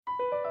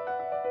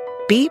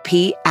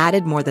BP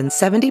added more than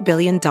 $70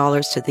 billion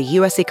to the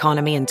U.S.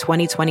 economy in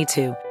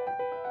 2022.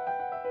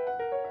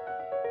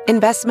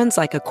 Investments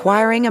like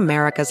acquiring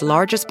America's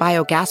largest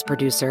biogas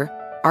producer,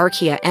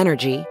 Archaea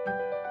Energy,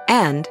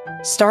 and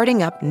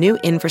starting up new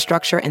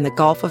infrastructure in the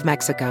Gulf of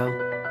Mexico.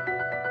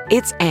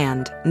 It's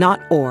and,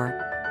 not or.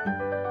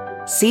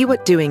 See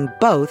what doing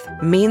both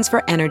means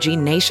for energy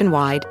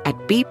nationwide at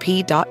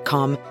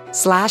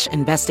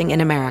bp.com/investing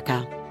in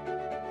America.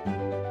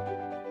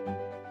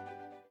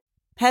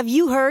 Have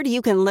you heard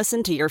you can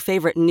listen to your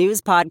favorite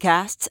news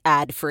podcasts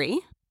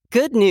ad-free?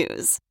 Good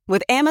news.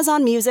 With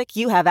Amazon Music,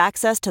 you have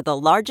access to the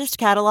largest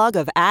catalog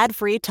of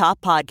ad-free top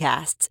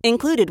podcasts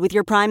included with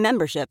your Prime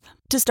membership.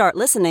 To start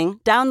listening,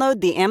 download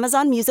the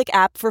Amazon Music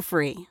app for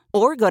free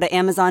or go to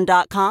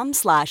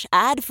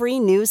amazon.com/ad-free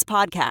news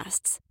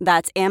podcasts.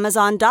 That's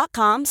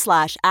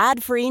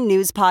amazon.com/ad-free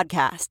news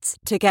podcasts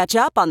to catch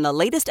up on the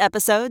latest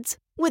episodes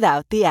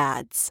without the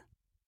ads.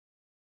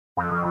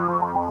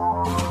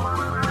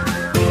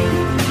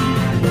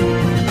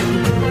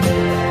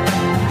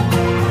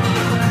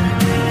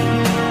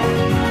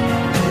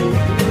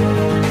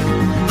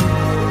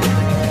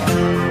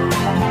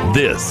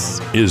 This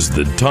is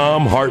the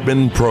Thom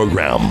Hartmann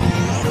Program.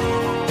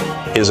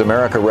 Is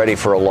America ready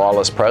for a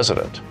lawless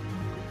president?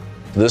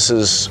 This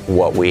is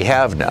what we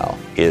have now,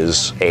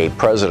 is a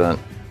president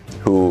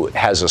who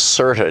has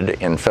asserted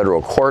in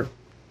federal court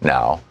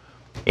now,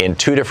 in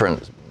two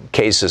different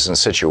cases and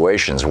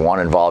situations, one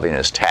involving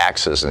his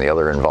taxes and the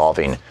other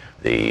involving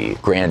the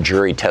grand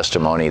jury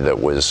testimony that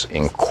was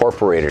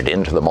incorporated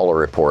into the Mueller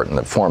report and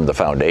that formed the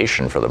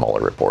foundation for the Mueller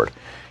report.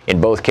 In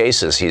both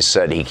cases, he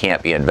said he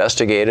can't be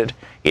investigated,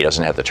 he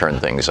doesn't have to turn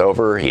things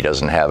over, he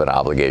doesn't have an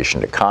obligation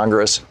to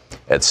Congress,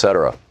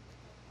 etc.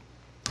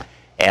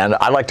 And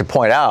I'd like to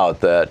point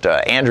out that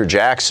Andrew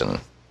Jackson,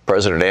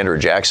 President Andrew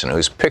Jackson,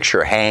 whose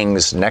picture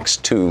hangs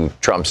next to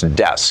Trump's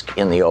desk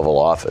in the Oval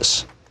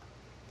Office,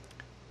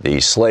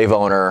 the slave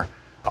owner,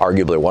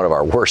 arguably one of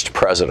our worst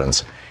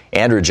presidents,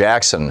 Andrew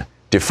Jackson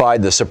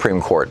defied the Supreme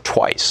Court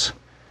twice.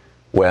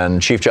 When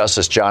Chief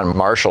Justice John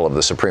Marshall of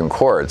the Supreme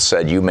Court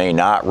said you may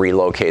not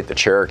relocate the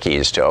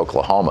Cherokees to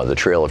Oklahoma, the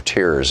Trail of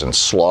Tears, and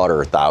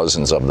slaughter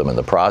thousands of them in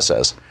the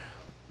process,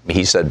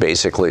 he said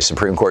basically,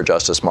 Supreme Court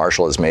Justice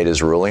Marshall has made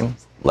his ruling,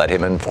 let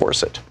him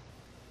enforce it.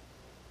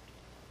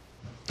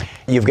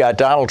 You've got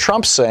Donald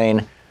Trump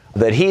saying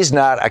that he's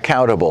not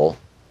accountable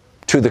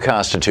to the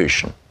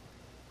Constitution,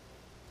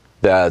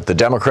 that the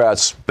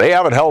Democrats, they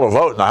haven't held a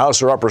vote in the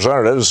House of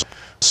Representatives,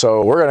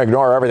 so we're going to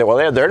ignore everything.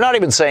 Well, they're not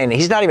even saying,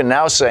 he's not even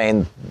now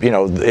saying,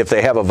 if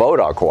they have a vote,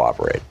 I'll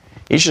cooperate.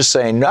 He's just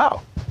saying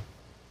no.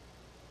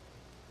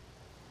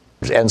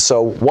 And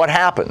so what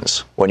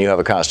happens when you have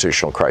a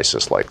constitutional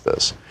crisis like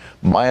this?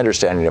 My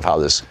understanding of how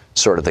this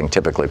sort of thing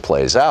typically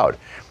plays out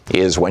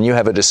is when you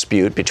have a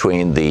dispute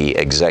between the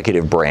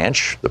executive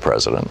branch, the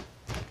president,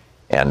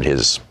 and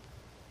his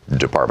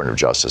Department of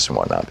Justice and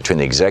whatnot, between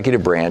the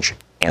executive branch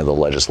and the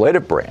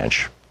legislative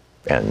branch,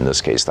 and in this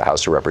case, the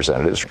House of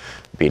Representatives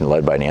being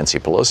led by Nancy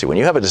Pelosi. When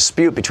you have a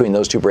dispute between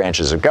those two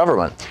branches of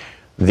government,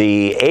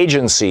 the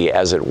agency,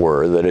 as it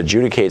were, that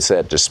adjudicates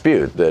that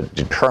dispute, that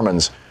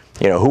determines,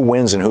 who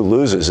wins and who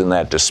loses in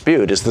that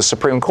dispute, is the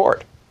Supreme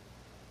Court.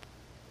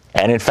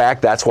 And in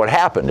fact, that's what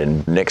happened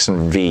in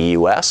Nixon v.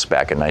 U.S.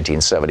 back in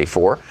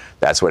 1974.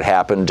 That's what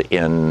happened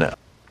in,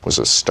 was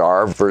it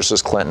Starr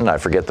versus Clinton? I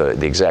forget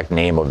the exact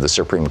name of the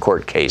Supreme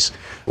Court case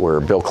where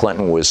Bill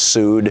Clinton was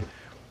sued.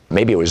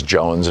 Maybe it was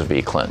Jones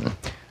v. Clinton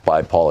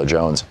by Paula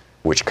Jones,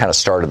 which kind of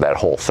started that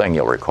whole thing,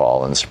 you'll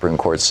recall. And the Supreme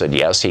Court said,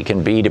 yes, he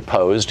can be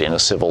deposed in a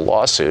civil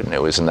lawsuit. And it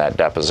was in that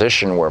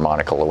deposition where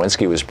Monica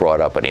Lewinsky was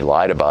brought up and he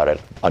lied about it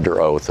under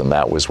oath. And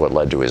that was what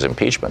led to his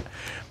impeachment.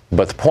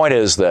 But the point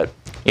is that,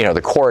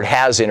 the court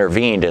has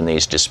intervened in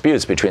these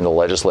disputes between the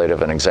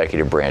legislative and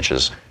executive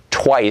branches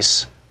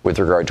twice with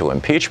regard to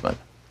impeachment.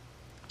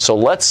 So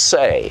let's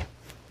say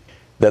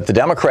that the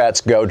Democrats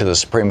go to the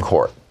Supreme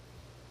Court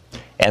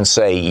and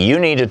say, you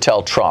need to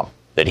tell Trump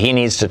that he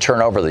needs to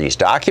turn over these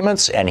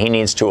documents and he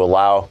needs to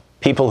allow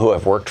people who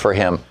have worked for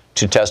him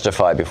to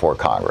testify before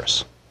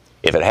Congress.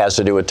 If it has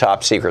to do with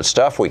top secret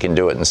stuff, we can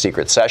do it in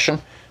secret session.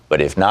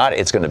 But if not,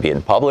 it's going to be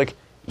in public.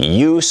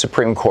 You,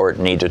 Supreme Court,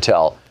 need to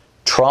tell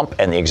Trump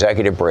and the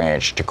executive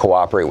branch to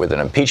cooperate with an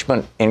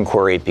impeachment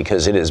inquiry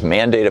because it is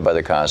mandated by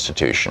the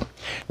Constitution.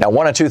 Now,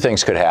 one of two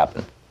things could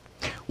happen.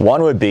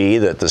 One would be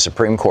that the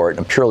Supreme Court,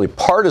 in a purely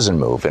partisan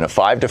move, in a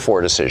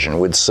 5-4 decision,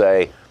 would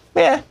say,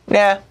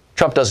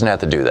 Trump doesn't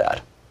have to do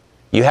that.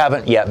 You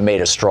haven't yet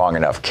made a strong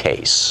enough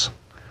case.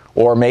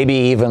 Or maybe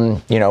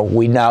even,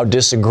 we now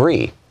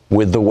disagree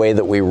with the way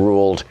that we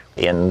ruled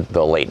in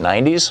the late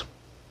 90s.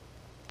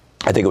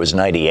 I think it was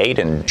 98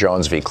 in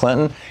Jones v.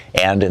 Clinton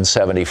and in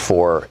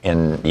 74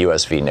 in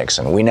U.S. v.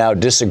 Nixon. We now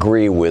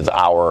disagree with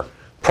our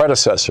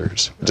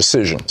predecessors'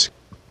 decisions.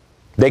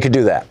 They could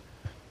do that.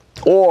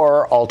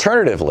 Or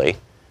alternatively,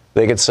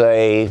 they could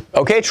say,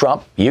 okay,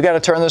 Trump, you got to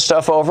turn this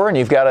stuff over and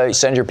you've got to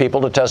send your people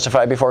to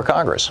testify before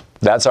Congress.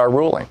 That's our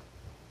ruling.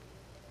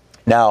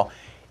 Now,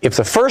 if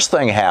the first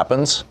thing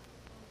happens,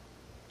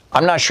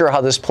 I'm not sure how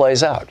this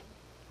plays out.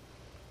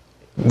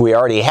 we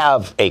already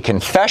have a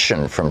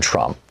confession from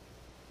Trump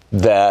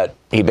that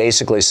he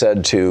basically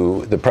said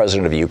to the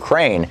president of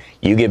Ukraine,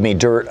 you give me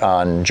dirt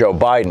on Joe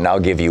Biden, I'll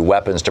give you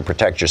weapons to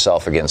protect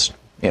yourself against,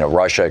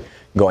 Russia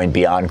going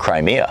beyond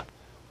Crimea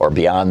or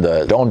beyond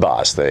the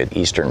Donbass, the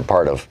eastern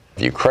part of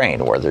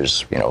Ukraine, where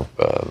there's,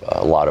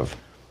 a lot of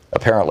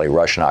apparently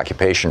Russian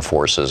occupation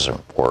forces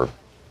or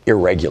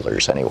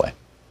irregulars anyway.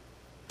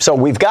 So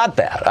we've got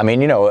that. I mean,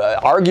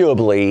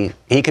 arguably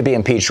he could be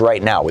impeached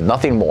right now with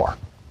nothing more.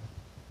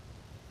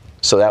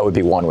 So that would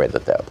be one way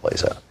that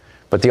plays out.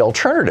 But the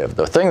alternative,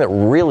 the thing that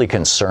really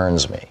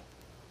concerns me,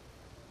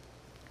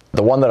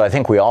 the one that I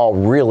think we all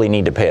really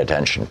need to pay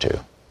attention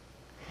to,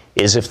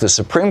 is if the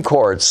Supreme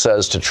Court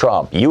says to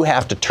Trump, you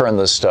have to turn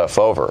this stuff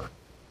over,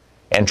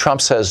 and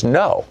Trump says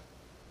no,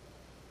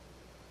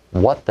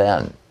 what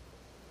then?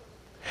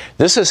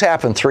 This has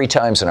happened 3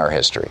 times in our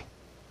history.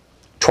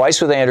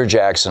 Twice with Andrew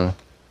Jackson,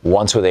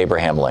 once with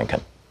Abraham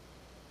Lincoln.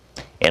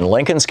 In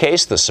Lincoln's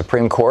case, the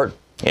Supreme Court,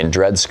 in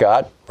Dred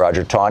Scott,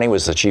 Roger Taney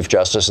was the Chief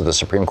Justice of the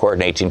Supreme Court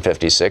in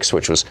 1856,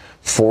 which was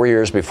 4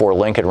 years before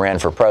Lincoln ran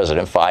for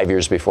president, 5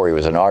 years before he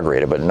was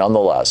inaugurated. But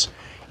nonetheless,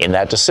 in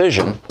that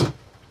decision,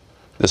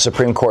 the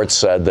Supreme Court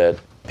said that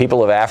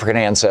people of African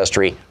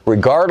ancestry,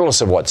 regardless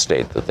of what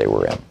state that they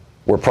were in,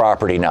 were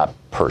property, not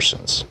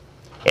persons.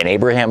 And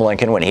Abraham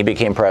Lincoln, when he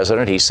became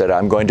president, he said,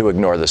 I'm going to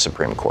ignore the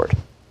Supreme Court.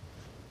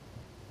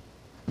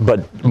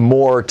 But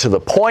more to the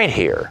point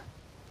here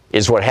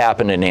is what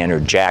happened in Andrew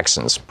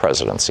Jackson's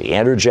presidency.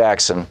 Andrew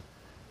Jackson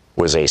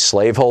was a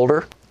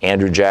slaveholder.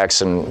 Andrew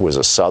Jackson was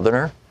a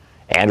Southerner.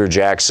 Andrew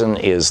Jackson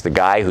is the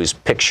guy whose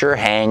picture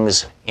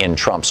hangs in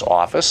Trump's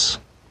office.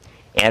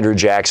 Andrew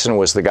Jackson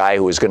was the guy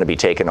who was going to be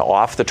taken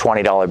off the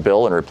 $20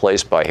 bill and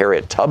replaced by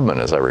Harriet Tubman,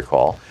 as I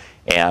recall.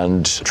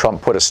 And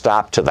Trump put a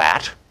stop to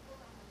that.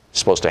 It's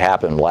supposed to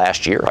happen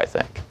last year, I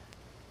think.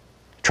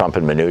 Trump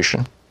and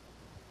Mnuchin.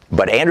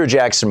 But Andrew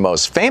Jackson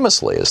most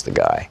famously is the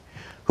guy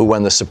who,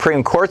 when the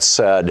Supreme Court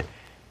said,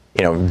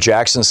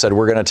 Jackson said,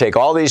 we're going to take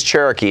all these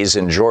Cherokees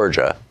in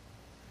Georgia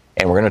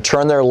and we're going to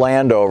turn their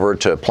land over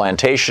to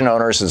plantation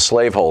owners and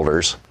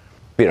slaveholders,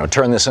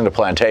 turn this into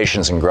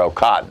plantations and grow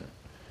cotton.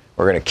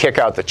 We're going to kick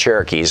out the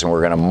Cherokees and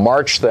we're going to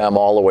march them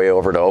all the way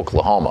over to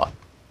Oklahoma.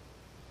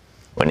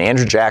 When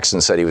Andrew Jackson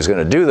said he was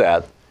going to do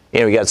that,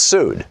 he got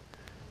sued.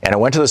 And it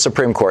went to the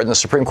Supreme Court, and the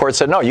Supreme Court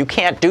said, no, you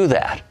can't do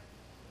that.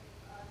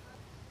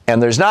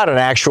 And there's not an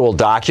actual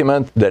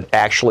document that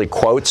actually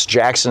quotes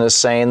Jackson as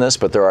saying this,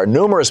 but there are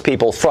numerous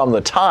people from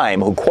the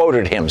time who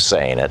quoted him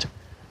saying it,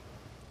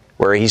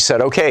 where he said,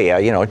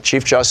 okay,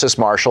 Chief Justice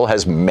Marshall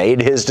has made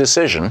his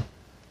decision,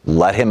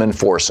 let him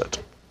enforce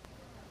it.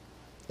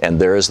 And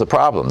there is the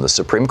problem. The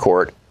Supreme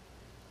Court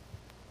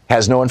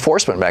has no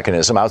enforcement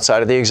mechanism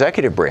outside of the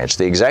executive branch.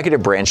 The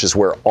executive branch is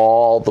where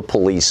all the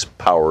police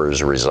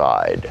powers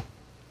reside.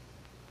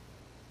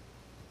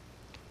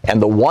 And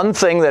the one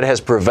thing that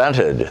has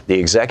prevented the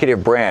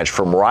executive branch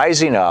from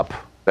rising up,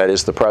 that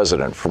is the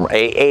president, from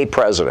a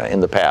president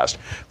in the past,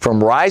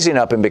 from rising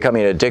up and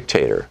becoming a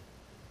dictator,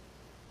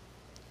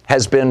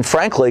 has been,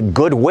 frankly,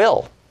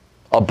 goodwill,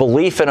 a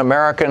belief in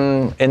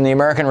the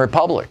American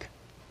Republic.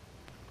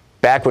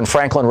 Back when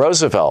Franklin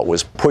Roosevelt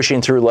was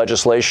pushing through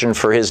legislation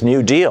for his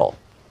New Deal,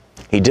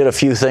 he did a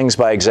few things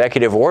by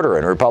executive order,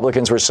 and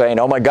Republicans were saying,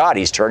 oh my God,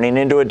 he's turning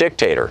into a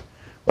dictator.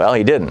 Well,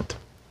 he didn't.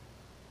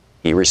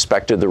 He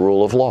respected the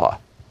rule of law.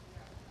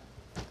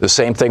 The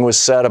same thing was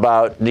said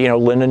about,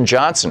 Lyndon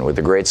Johnson with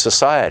the Great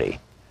Society.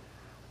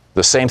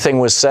 The same thing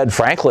was said,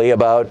 frankly,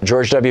 about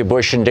George W.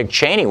 Bush and Dick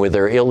Cheney with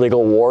their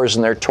illegal wars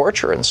and their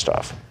torture and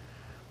stuff.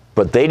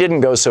 But they didn't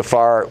go so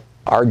far,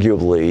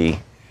 arguably,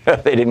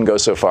 they didn't go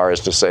so far as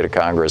to say to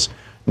Congress,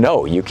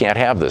 no, you can't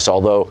have this.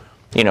 Although,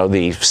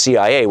 the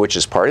CIA, which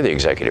is part of the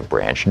executive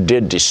branch,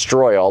 did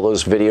destroy all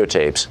those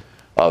videotapes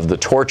of the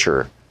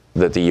torture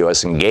that the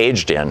U.S.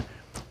 engaged in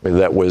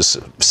that was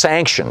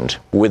sanctioned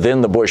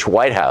within the Bush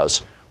White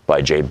House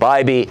by Jay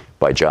Bybee,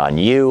 by John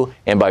Yoo,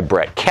 and by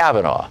Brett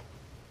Kavanaugh,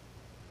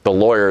 the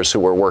lawyers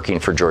who were working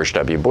for George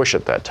W. Bush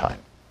at that time.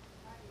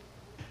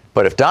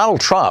 But if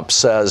Donald Trump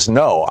says,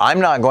 no, I'm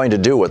not going to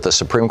do what the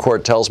Supreme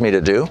Court tells me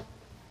to do,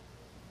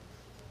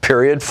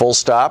 period, full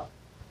stop,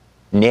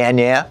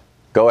 nya,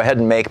 go ahead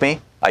and make me,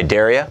 I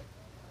dare you.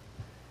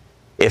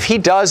 If he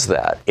does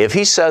that, if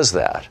he says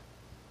that,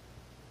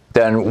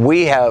 then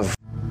we've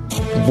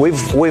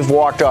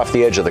walked off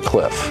the edge of the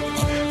cliff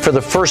for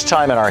the first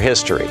time in our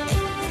history.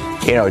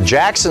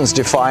 Jackson's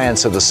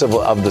defiance of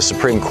the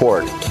Supreme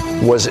Court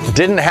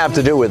didn't have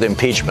to do with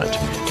impeachment,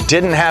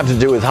 didn't have to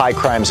do with high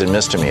crimes and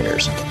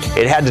misdemeanors.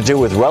 It had to do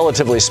with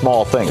relatively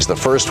small things. The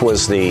first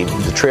was the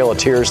Trail of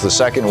Tears. The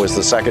second was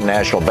the Second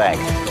National Bank.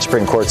 The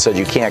Supreme Court said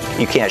you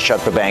can't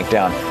shut the bank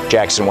down.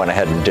 Jackson went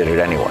ahead and did it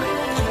anyway.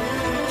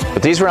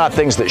 But these were not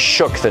things that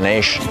shook the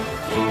nation.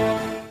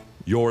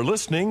 You're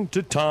listening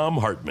to Thom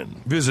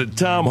Hartmann. Visit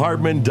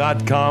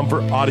ThomHartmann.com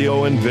for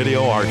audio and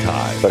video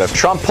archive. But if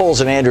Trump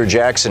pulls an Andrew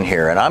Jackson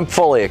here, and I'm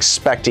fully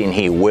expecting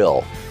he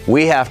will,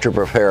 we have to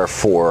prepare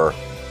for,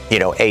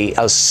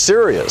 a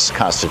serious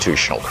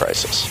constitutional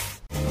crisis.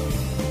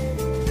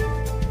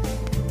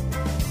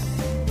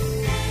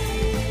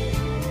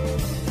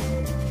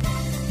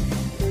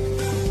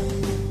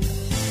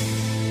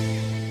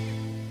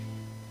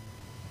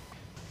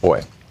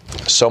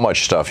 so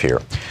much stuff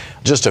here.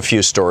 Just a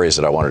few stories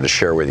that I wanted to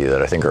share with you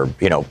that I think are,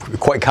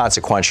 quite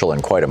consequential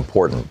and quite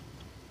important.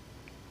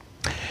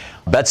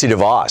 Betsy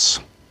DeVos.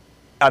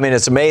 I mean,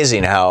 it's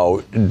amazing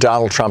how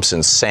Donald Trump's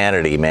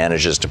insanity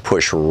manages to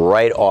push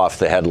right off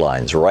the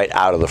headlines, right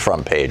out of the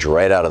front page,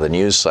 right out of the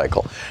news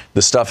cycle,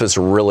 the stuff that's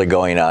really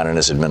going on in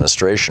his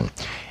administration.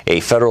 A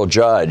federal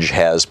judge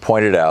has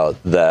pointed out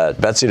that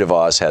Betsy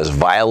DeVos has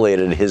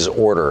violated his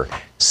order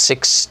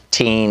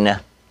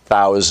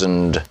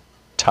 16,000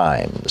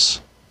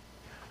 times.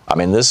 I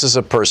mean, this is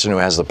a person who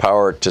has the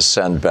power to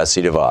send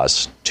Betsy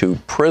DeVos to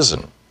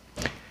prison.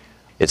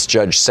 It's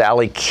Judge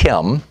Sally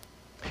Kim.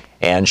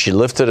 And she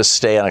lifted a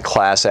stay on a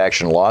class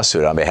action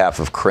lawsuit on behalf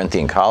of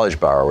Corinthian college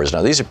borrowers.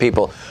 Now, these are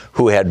people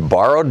who had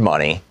borrowed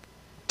money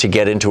to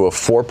get into a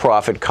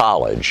for-profit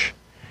college.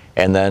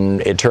 And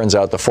then it turns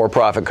out the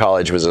for-profit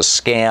college was a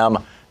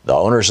scam. The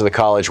owners of the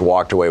college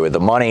walked away with the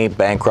money,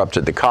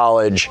 bankrupted the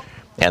college,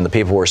 and the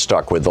people were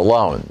stuck with the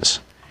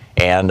loans.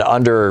 And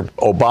under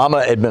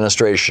Obama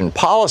administration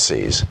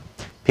policies,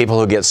 people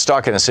who get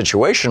stuck in a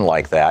situation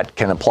like that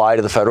can apply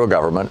to the federal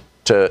government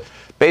to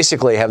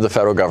basically have the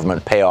federal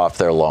government pay off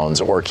their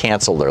loans or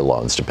cancel their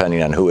loans,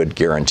 depending on who had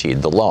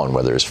guaranteed the loan,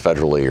 whether it's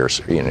federally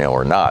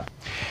or not.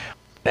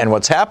 And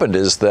what's happened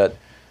is that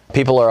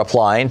people are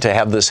applying to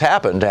have this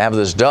happen, to have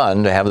this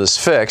done, to have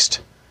this fixed.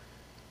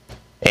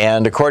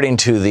 And according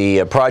to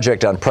the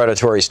Project on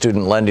Predatory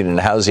Student Lending and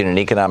Housing and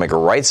Economic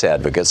Rights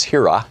Advocates,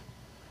 HERA,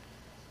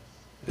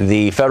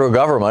 the federal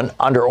government,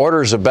 under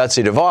orders of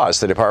Betsy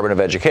DeVos, the Department of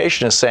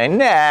Education, is saying,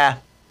 nah,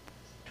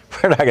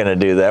 we're not going to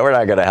do that. We're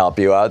not going to help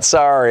you out.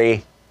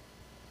 Sorry.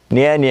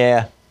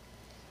 Yeah.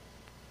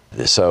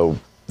 So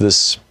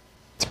this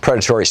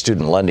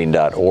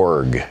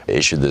PredatoryStudentLending.org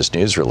issued this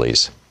news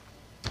release.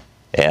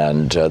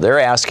 And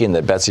they're asking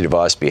that Betsy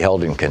DeVos be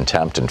held in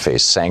contempt and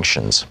face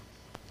sanctions.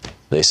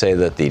 They say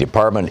that the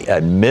department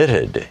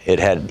admitted it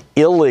had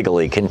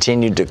illegally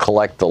continued to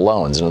collect the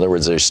loans. In other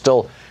words, they're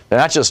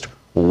not just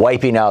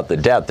wiping out the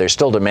debt. They're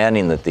still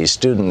demanding that these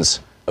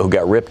students who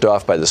got ripped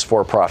off by this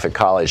for-profit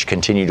college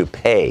continue to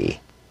pay.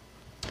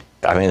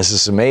 I mean, this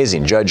is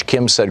amazing. Judge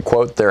Kim said,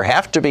 quote, "There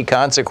have to be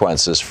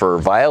consequences for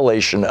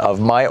violation of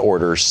my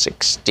order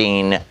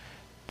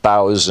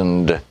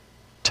 16,000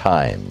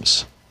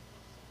 times.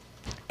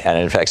 And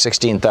in fact,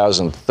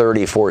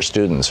 16,034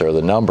 students are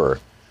the number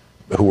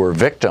who were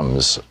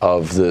victims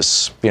of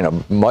this,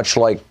 much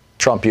like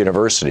Trump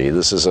University.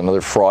 This is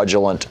another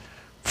fraudulent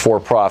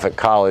for-profit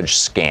college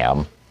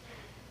scam.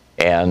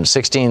 And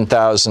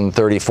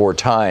 16,034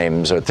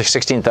 times, or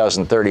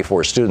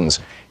 16,034 students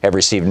have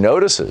received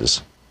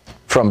notices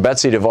from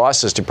Betsy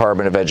DeVos's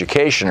Department of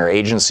Education or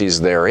agencies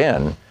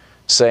therein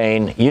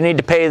saying, you need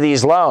to pay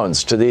these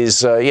loans to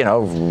these,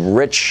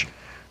 rich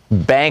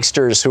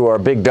banksters who are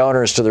big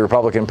donors to the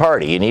Republican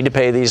Party. You need to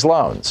pay these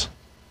loans.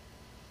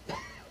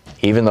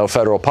 Even though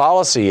federal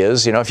policy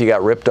is, if you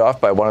got ripped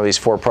off by one of these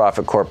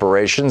for-profit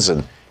corporations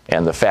and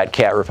the fat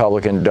cat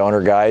Republican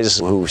donor guys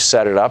who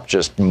set it up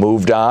just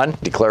moved on,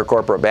 declare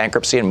corporate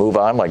bankruptcy and move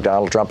on like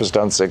Donald Trump has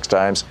done 6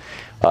 times.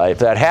 If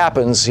that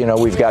happens,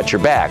 we've got your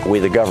back, we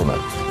the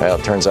government. Well,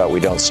 it turns out we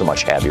don't so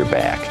much have your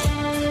back.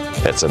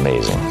 That's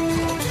amazing.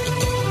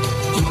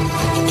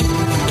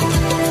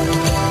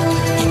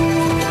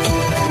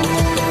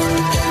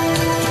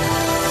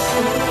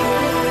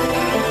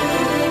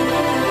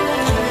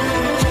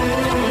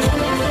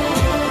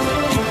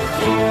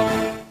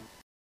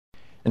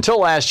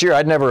 Until last year,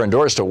 I'd never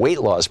endorsed a weight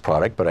loss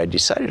product, but I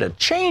decided to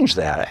change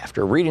that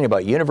after reading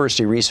about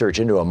university research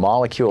into a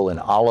molecule in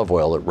olive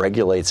oil that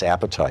regulates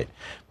appetite.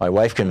 My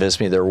wife convinced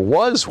me there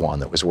was one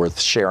that was worth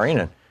sharing,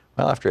 and,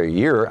 well, after a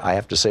year, I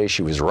have to say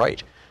she was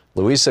right.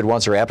 Louise said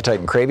once her appetite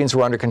and cravings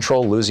were under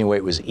control, losing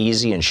weight was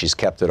easy, and she's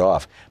kept it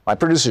off. My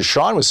producer,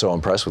 Sean, was so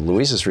impressed with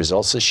Louise's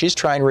results that she's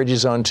trying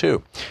Riduzone,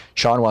 too.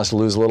 Sean wants to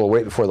lose a little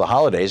weight before the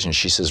holidays, and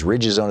she says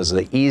Riduzone is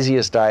the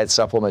easiest diet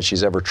supplement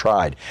she's ever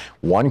tried.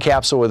 1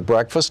 capsule with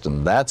breakfast,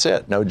 and that's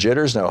it. No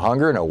jitters, no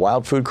hunger, no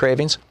wild food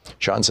cravings.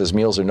 Sean says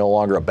meals are no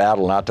longer a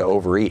battle not to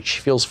overeat.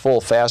 She feels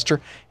full faster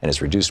and has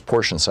reduced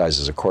portion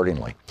sizes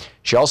accordingly.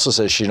 She also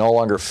says she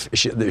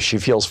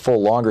feels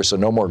full longer, so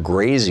no more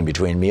grazing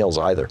between meals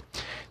either.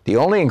 The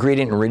only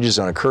ingredient in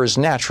Riduzone occurs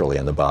naturally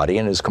in the body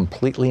and is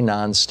completely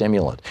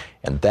non-stimulant,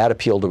 and that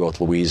appealed to both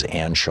Louise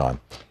and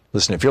Sean.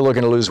 Listen, if you're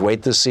looking to lose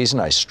weight this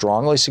season, I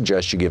strongly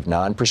suggest you give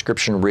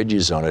non-prescription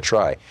Riduzone a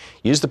try.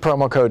 Use the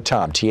promo code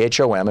TOM,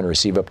 T-H-O-M, and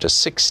receive up to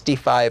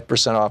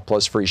 65% off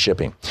plus free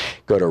shipping.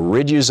 Go to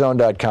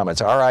Riduzone.com.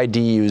 It's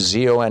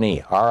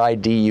R-I-D-U-Z-O-N-E,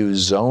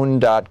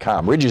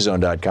 R-I-D-U-Zone.com,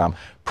 Riduzone.com,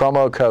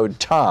 promo code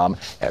TOM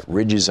at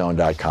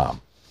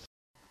Riduzone.com.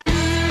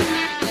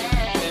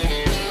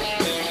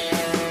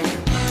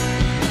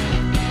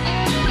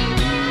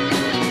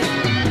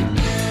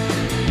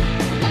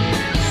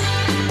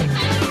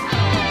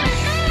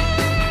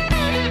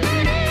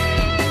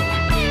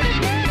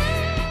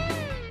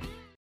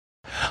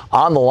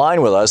 On the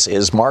line with us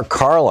is Mark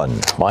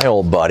Karlin, my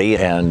old buddy,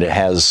 and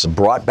has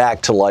brought back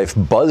to life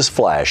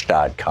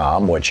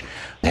BuzzFlash.com, which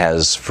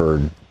has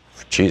for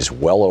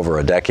well over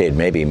a decade,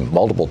 maybe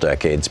multiple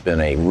decades, been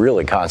a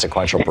really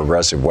consequential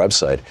progressive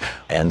website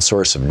and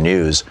source of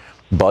news,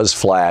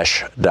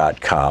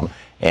 BuzzFlash.com,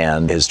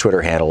 and his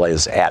Twitter handle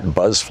is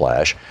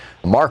 @BuzzFlash.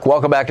 Mark,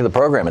 welcome back to the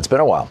program. It's been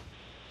a while.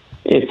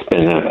 It's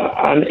been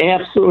an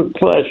absolute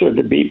pleasure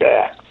to be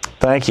back.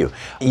 Thank you.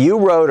 You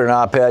wrote an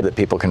op-ed that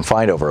people can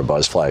find over at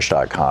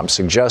BuzzFlash.com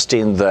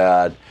suggesting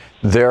that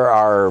there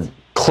are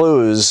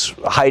clues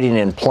hiding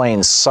in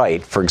plain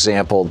sight. For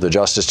example, the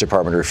Justice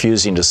Department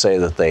refusing to say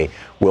that they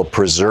will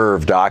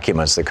preserve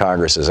documents that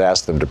Congress has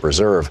asked them to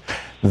preserve,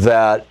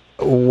 that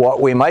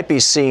what we might be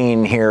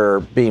seeing here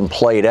being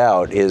played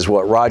out is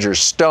what Roger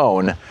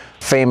Stone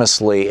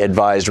famously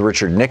advised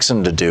Richard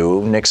Nixon to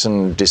do.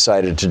 Nixon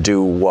decided to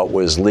do what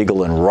was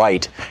legal and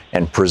right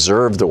and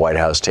preserve the White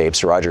House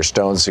tapes. Roger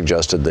Stone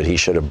suggested that he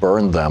should have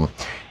burned them.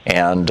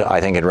 And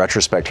I think in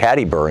retrospect, had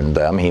he burned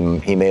them,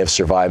 he may have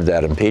survived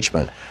that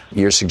impeachment.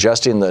 You're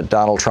suggesting that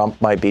Donald Trump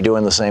might be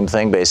doing the same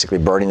thing, basically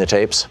burning the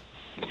tapes?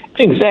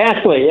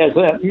 Exactly. As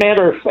a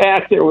matter of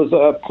fact, there was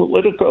a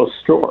Politico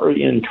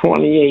story in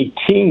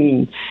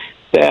 2018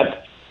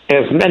 that,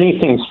 as many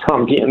things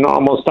Trumpian,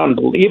 almost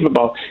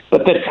unbelievable,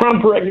 but that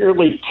Trump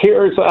regularly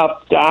tears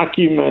up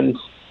documents,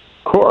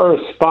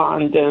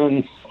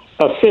 correspondence,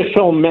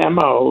 official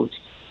memos,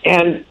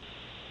 and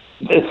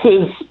this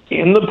is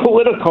in the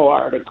Politico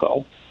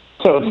article,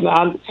 so it's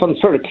not some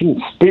sort of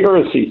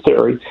conspiracy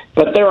theory,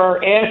 but there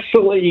are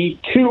actually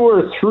 2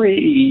 or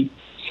 3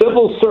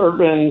 civil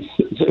servants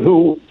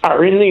who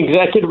are in the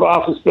executive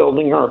office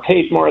building are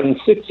paid more than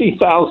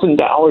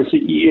 $60,000 a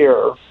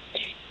year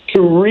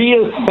to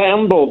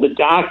reassemble the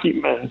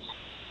documents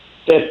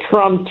that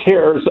Trump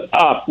tears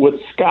up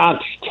with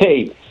Scotch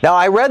tape. Now,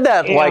 I read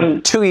that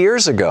like 2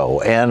 years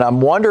ago, and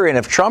I'm wondering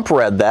if Trump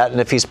read that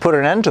and if he's put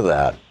an end to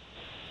that.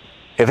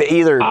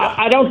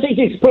 I don't think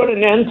he's put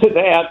an end to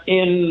that.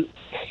 In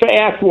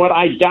fact, what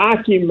I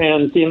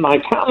document in my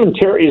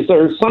commentary is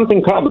there's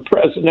something called the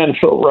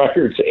Presidential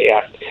Records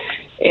Act,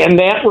 and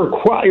that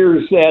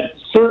requires that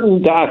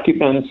certain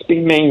documents be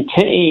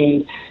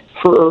maintained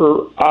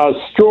for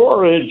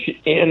storage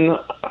in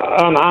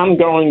an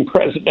ongoing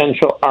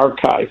presidential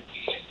archive.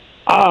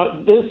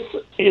 This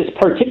is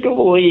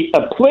particularly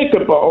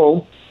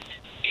applicable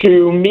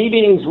to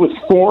meetings with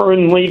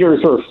foreign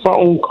leaders or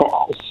phone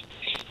calls.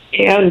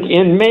 And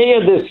in May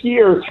of this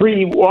year,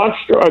 3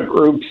 watchdog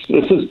groups,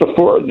 this is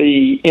before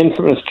the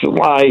infamous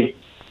July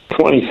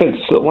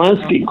 25th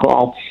Zelensky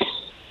call,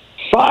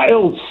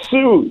 filed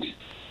suit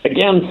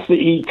against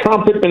the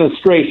Trump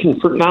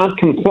administration for not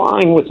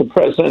complying with the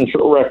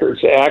Presidential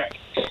Records Act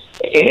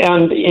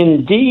and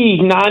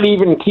indeed not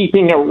even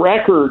keeping a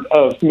record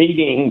of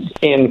meetings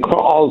and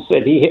calls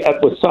that he had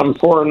with some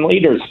foreign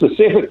leaders,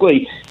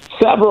 specifically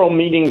several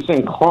meetings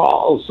and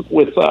calls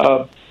with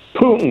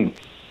Putin.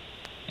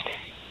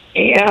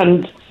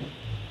 And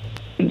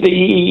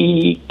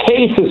the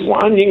case is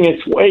winding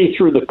its way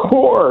through the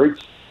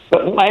courts,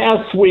 but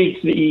last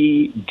week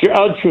the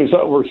judge who's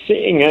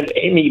overseeing it,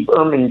 Amy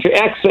Berman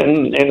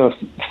Jackson, in a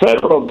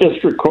federal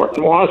district court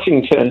in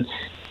Washington,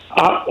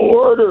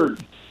 ordered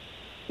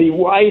the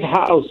White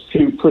House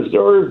to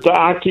preserve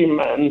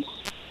documents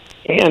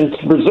and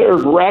to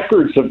preserve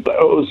records of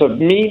those of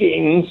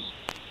meetings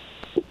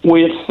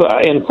with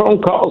and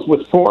phone calls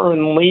with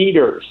foreign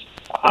leaders.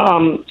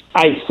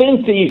 I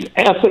think these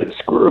ethics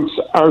groups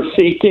are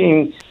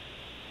seeking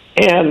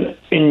an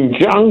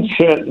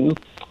injunction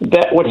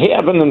that would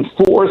have an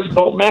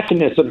enforceable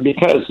mechanism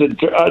because the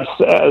judge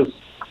says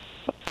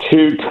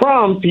to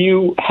Trump,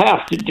 you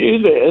have to do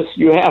this,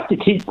 you have to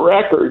keep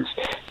records.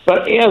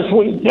 But as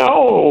we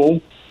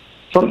know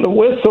from the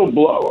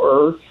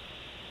whistleblower,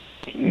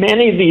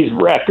 many of these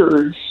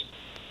records,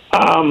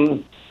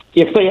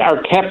 if they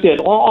are kept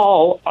at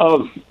all,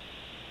 of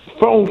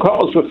phone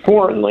calls with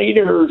foreign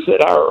leaders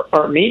that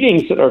are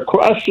meetings that are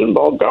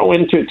questionable, go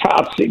into a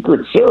top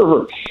secret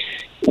server.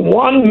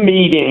 One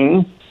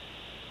meeting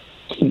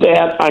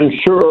that I'm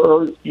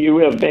sure you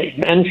have made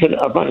mention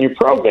of on your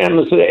program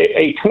is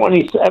a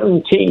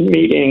 2017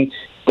 meeting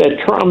that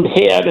Trump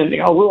had in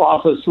the Oval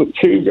Office with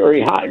 2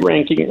 very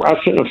high-ranking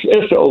Russian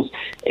officials,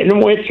 in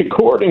which,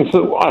 according to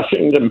the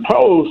Washington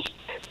Post,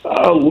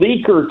 a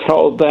leaker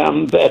told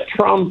them that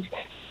Trump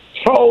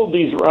told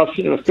these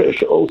Russian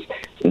officials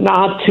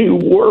not to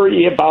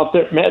worry about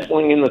their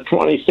meddling in the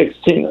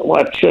 2016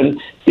 election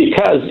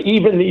because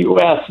even the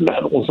U.S.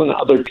 meddles in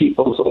other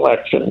people's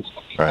elections.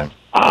 Right.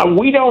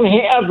 We don't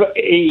have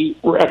a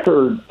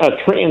record, a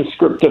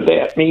transcript of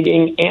that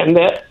meeting, and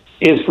that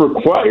is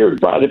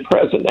required by the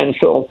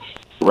Presidential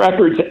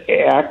Records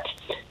Act.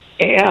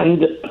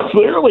 And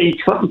clearly,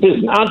 Trump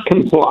is not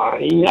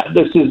complying.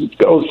 This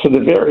goes to the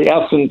very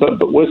essence of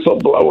the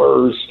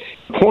whistleblower's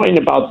point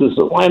about the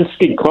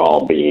Zelensky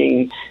call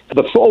being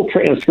the full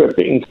transcript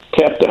being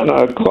kept on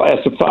a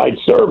classified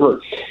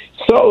server.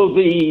 So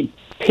the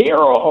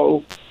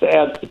peril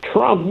that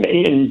Trump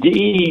may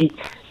indeed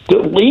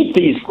delete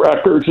these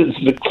records is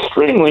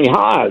extremely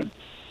high.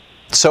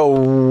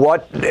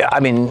 So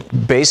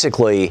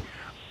basically,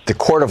 the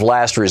court of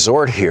last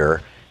resort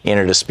here in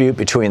a dispute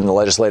between the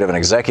legislative and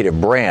executive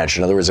branch.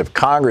 In other words, if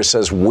Congress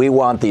says we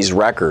want these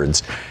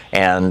records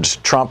and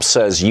Trump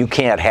says you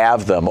can't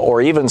have them,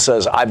 or even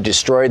says I've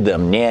destroyed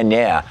them,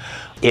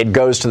 it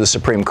goes to the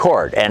Supreme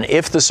Court. And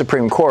if the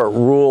Supreme Court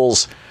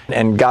rules,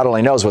 and God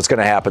only knows what's going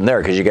to happen there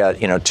because you got,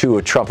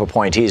 two Trump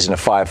appointees and a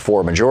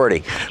 5-4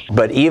 majority.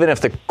 But even if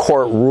the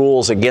court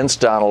rules against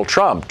Donald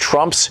Trump,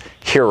 Trump's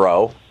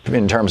hero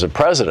in terms of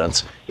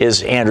presidents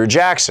is Andrew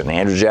Jackson.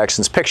 Andrew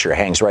Jackson's picture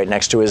hangs right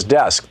next to his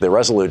desk, the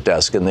Resolute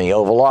desk in the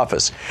Oval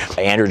Office.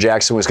 Andrew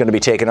Jackson was going to be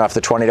taken off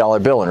the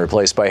 $20 bill and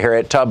replaced by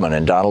Harriet Tubman,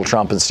 and Donald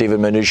Trump and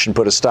Stephen Mnuchin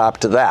put a stop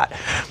to that.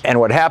 And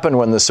what happened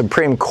when the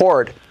Supreme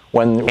Court,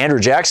 when Andrew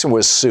Jackson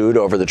was sued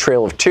over the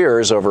Trail of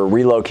Tears over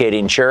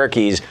relocating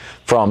Cherokees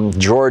from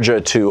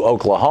Georgia to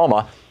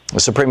Oklahoma,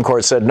 the Supreme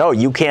Court said, no,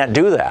 you can't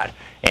do that.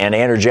 And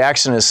Andrew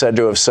Jackson is said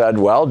to have said,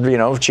 well,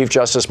 Chief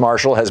Justice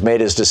Marshall has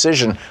made his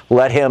decision.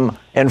 Let him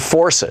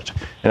enforce it.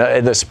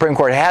 The Supreme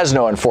Court has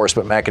no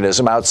enforcement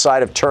mechanism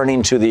outside of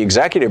turning to the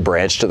executive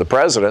branch, to the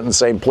president, and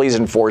saying, please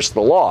enforce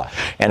the law.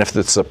 And if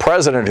it's the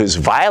president who's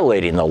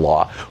violating the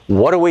law,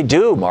 what do we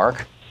do,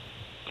 Mark?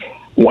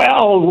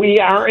 Well, we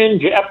are in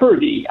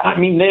jeopardy. I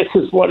mean, this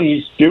is what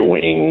he's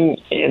doing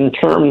in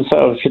terms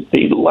of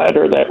the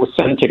letter that was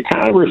sent to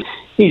Congress.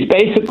 He's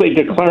basically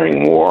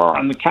declaring war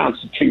on the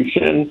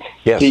Constitution,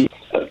 yes, the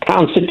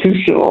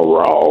constitutional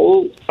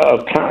role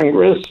of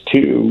Congress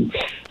to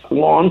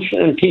launch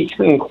an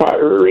impeachment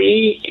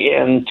inquiry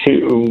and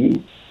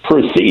to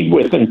proceed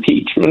with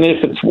impeachment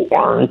if it's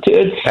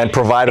warranted. And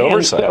provide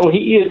oversight. So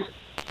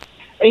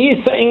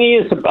He's saying he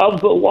is above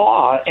the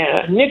law,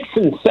 and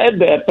Nixon said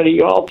that, but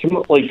he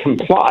ultimately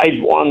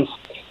complied once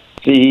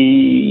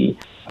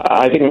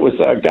I think it was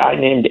a guy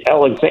named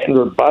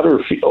Alexander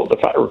Butterfield,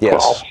 if I recall.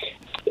 Yes.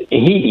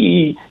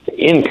 He,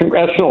 in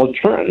congressional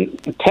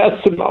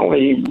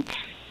testimony,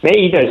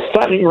 made a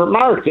stunning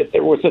remark that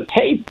there was a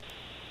tape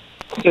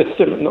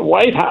system in the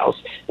White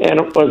House, and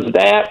it was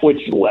that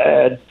which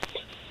led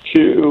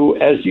to,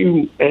 as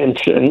you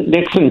mentioned,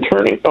 Nixon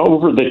turning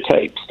over the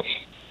tapes.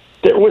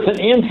 There was an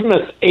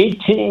infamous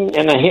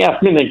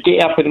 18-and-a-half-minute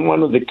gap in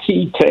one of the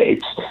key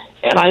tapes,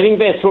 and I think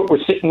that's what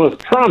we're seeing with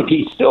Trump.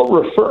 He's still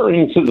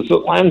referring to the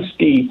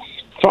Zelensky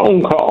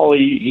phone call.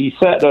 He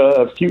said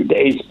a few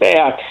days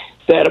back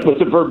that it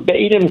was a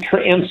verbatim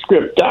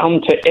transcript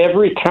down to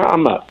every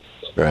comma.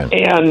 Right.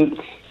 And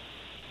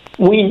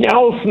we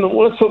know from the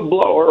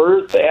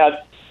whistleblower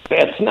that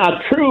that's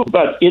not true,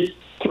 but it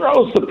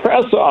throws the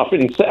press off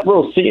in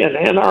several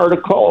CNN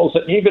articles,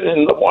 and even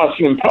in the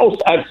Washington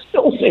Post, I've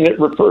still seen it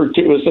referred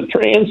to as a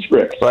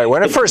transcript. Right.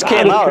 When it first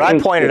came out, I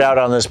pointed out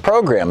on this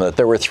program that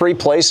there were 3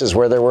 places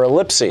where there were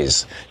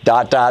ellipses, ...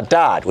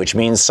 which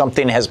means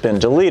something has been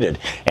deleted.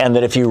 And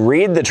that if you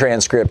read the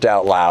transcript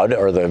out loud,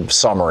 or the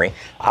summary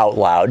out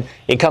loud,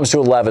 it comes to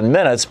 11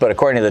 minutes, but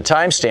according to the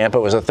timestamp, it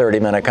was a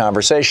 30-minute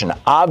conversation.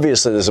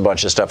 Obviously, there's a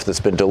bunch of stuff that's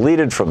been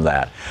deleted from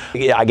that.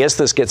 I guess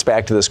this gets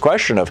back to this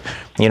question of,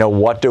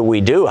 what do we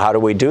do? How do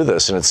we do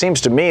this? And it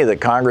seems to me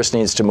that Congress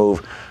needs to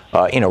move,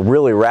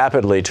 really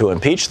rapidly to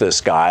impeach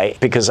this guy,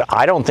 because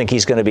I don't think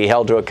he's going to be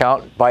held to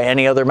account by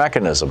any other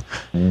mechanism.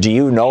 Do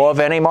you know of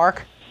any,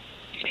 Mark?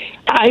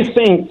 I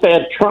think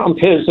that Trump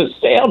has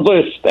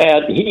established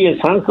that he is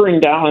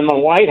hunkering down in the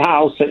White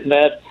House and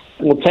that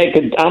will take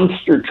a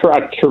dumpster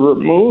truck to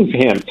remove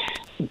him.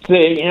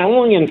 The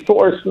only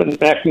enforcement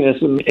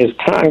mechanism is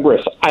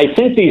Congress. I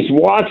think these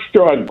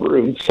watchdog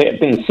groups have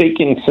been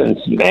seeking since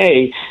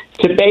May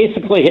to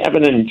basically have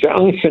an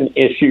injunction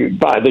issued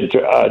by the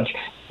judge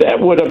that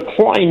would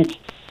appoint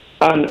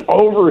an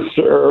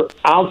overseer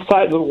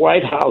outside the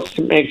White House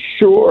to make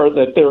sure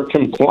that they're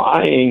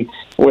complying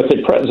with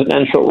the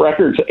Presidential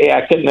Records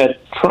Act, and that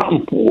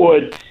Trump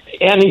would,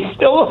 and he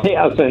still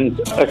hasn't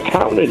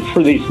accounted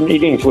for these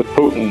meetings with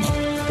Putin.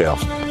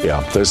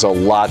 Yeah, there's a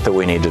lot that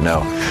we need to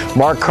know.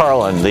 Mark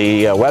Karlin,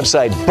 the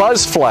website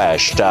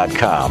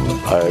BuzzFlash.com,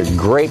 a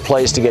great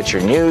place to get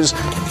your news.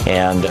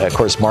 And, of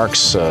course,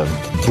 Mark's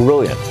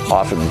brilliant,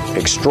 often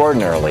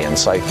extraordinarily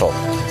insightful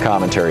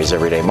commentaries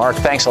every day. Mark,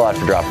 thanks a lot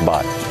for dropping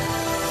by.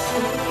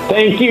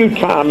 Thank you,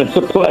 Tom. It's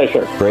a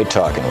pleasure. Great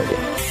talking with you.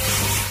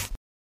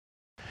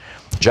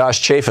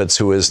 Josh Chaffetz,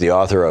 who is the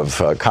author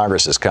of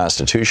Congress's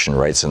Constitution,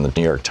 writes in the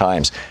New York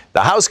Times,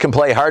 the House can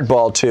play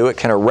hardball, too. It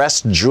can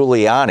arrest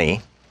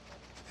Giuliani.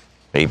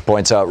 He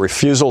points out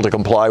refusal to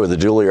comply with a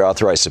duly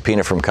authorized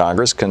subpoena from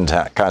Congress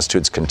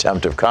constitutes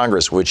contempt of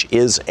Congress, which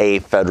is a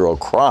federal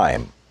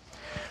crime.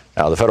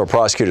 Now, the federal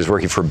prosecutors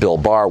working for Bill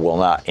Barr will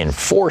not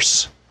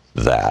enforce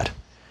that.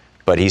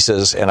 But he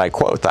says, and I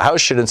quote, the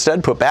House should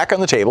instead put back on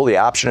the table the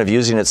option of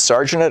using its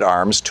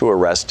sergeant-at-arms to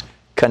arrest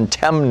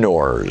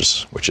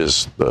contemnors, which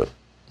is the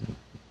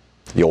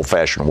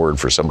old-fashioned word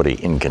for somebody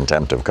in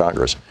contempt of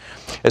Congress,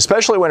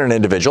 especially when an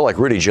individual like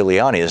Rudy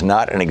Giuliani is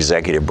not an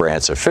executive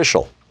branch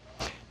official.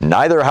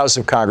 Neither House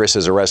of Congress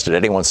has arrested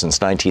anyone since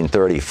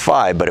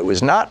 1935, but it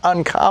was not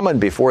uncommon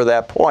before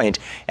that point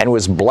and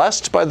was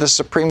blessed by the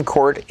Supreme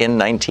Court in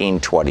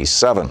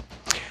 1927.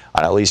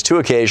 On at least 2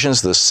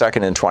 occasions, the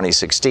second in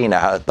 2016,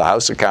 the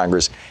House of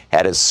Congress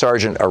had its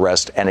sergeant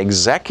arrest an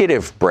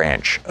executive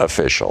branch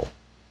official.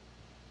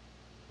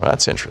 Well,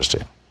 that's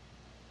interesting.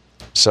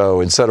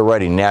 So instead of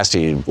writing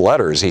nasty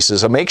letters, he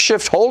says a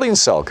makeshift holding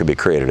cell could be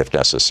created if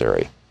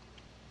necessary.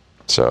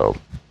 So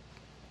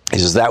he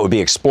says that would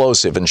be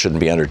explosive and shouldn't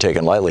be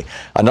undertaken lightly.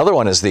 Another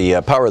one is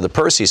the power of the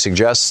purse. He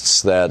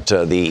suggests that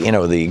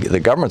the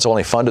government's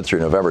only funded through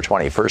November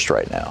 21st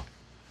right now.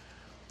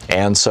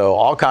 And so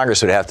all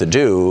Congress would have to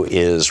do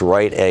is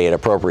write an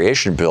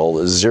appropriation bill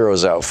that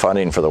zeroes out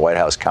funding for the White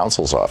House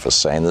counsel's office,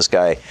 saying this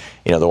guy,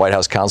 the White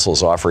House counsel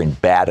is offering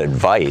bad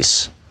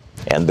advice,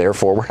 and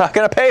therefore we're not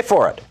going to pay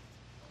for it.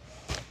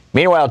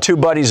 Meanwhile, 2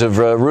 buddies of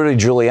Rudy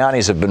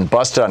Giuliani's have been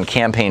busted on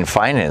campaign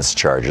finance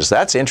charges.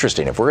 That's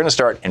interesting. If we're going to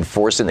start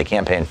enforcing the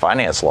campaign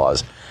finance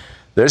laws,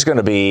 there's going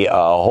to be a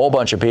whole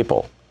bunch of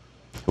people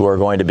who are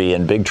going to be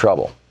in big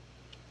trouble.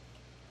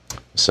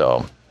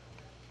 So,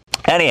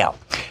 anyhow,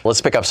 let's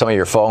pick up some of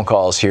your phone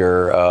calls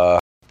here.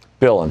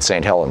 Bill in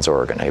St. Helens,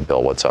 Oregon. Hey,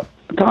 Bill, what's up?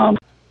 Tom,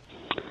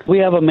 we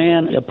have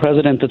a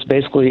president that's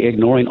basically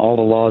ignoring all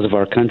the laws of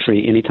our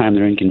country anytime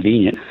they're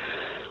inconvenient.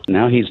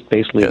 Now he's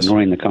basically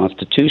ignoring the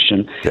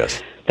Constitution.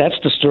 Yes. That's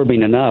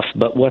disturbing enough,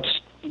 but what's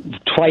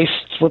twice,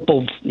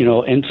 triple,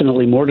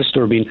 infinitely more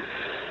disturbing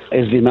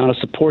is the amount of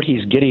support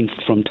he's getting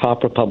from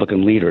top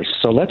Republican leaders.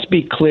 So let's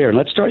be clear, and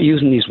let's start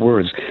using these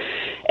words.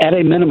 At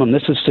a minimum,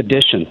 this is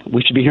sedition.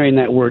 We should be hearing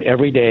that word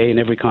every day in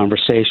every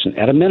conversation.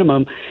 At a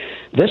minimum,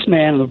 this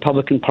man in the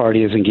Republican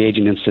Party is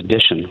engaging in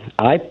sedition.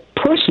 I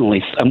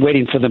personally am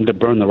waiting for them to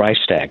burn the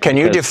Reichstag. Can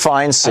you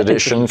define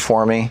sedition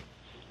for me?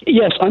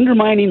 Yes,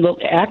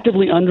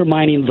 actively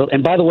undermining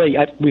and by the way,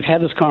 we've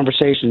had this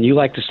conversation. You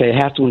like to say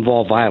it has to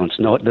involve violence.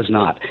 No, it does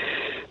not.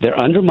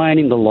 They're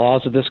undermining the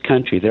laws of this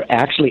country. They're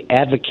actually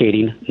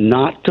advocating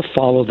not to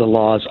follow the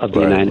laws of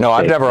the United States. No,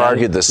 I've never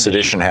argued that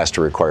sedition has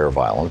to require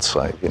violence.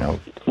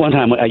 One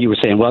time you were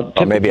saying, well,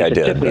 maybe I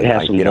did. It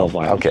has to involve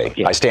violence. Okay,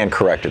 yeah. I stand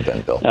corrected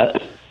then, Bill.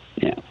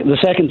 Yeah. The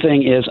second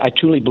thing is, I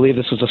truly believe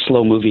this is a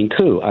slow-moving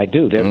coup. I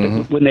do.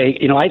 When they,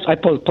 I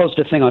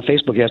posted a thing on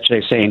Facebook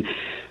yesterday saying,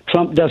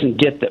 Trump doesn't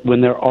get that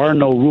when there are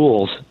no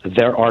rules,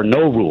 there are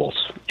no rules.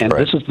 And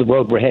This is the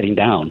road we're heading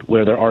down,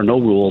 where there are no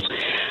rules.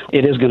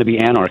 It is going to be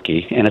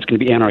anarchy, and it's going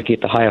to be anarchy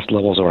at the highest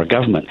levels of our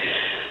government.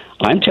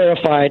 I'm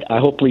terrified.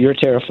 Hopefully you're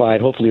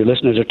terrified. Hopefully your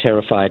listeners are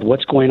terrified.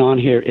 What's going on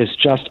here is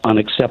just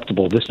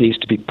unacceptable. This needs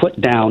to be put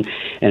down,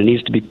 and it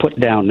needs to be put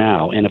down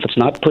now. And if it's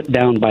not put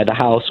down by the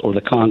House or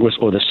the Congress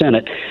or the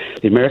Senate,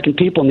 the American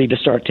people need to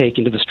start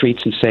taking to the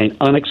streets and saying,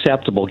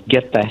 unacceptable,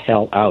 get the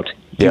hell out.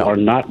 You are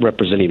not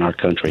representing our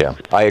country. Yeah,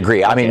 I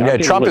agree. I mean,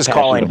 Trump is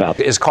calling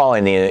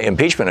the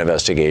impeachment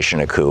investigation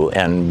a coup.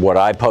 And what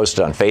I posted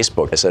on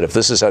Facebook, I said, if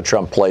this is how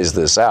Trump plays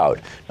this out,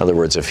 in other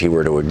words, if he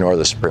were to ignore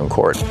the Supreme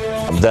Court,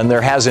 then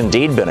there has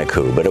indeed been a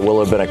coup. But it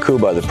will have been a coup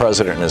by the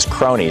president and his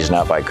cronies,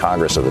 not by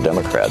Congress or the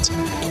Democrats.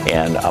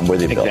 And I'm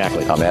with you, Bill.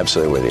 Exactly. I'm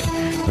absolutely with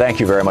you. Thank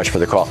you very much for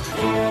the call.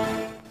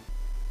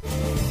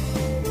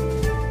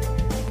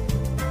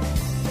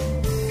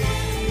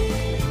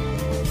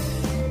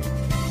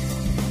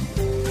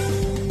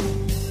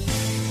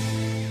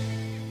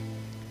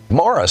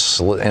 Morris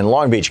in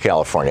Long Beach,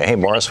 California. Hey,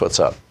 Morris, what's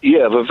up?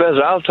 Yeah,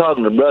 Professor, I was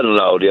talking to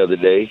brother-in-law the other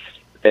day,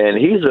 and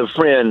he's a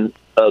friend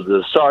of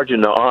the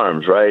Sergeant at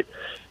Arms, right?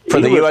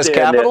 For the U.S.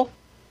 Capitol?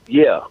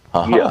 Yeah.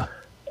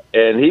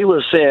 And he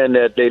was saying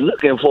that they're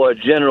looking for a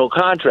general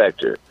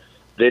contractor.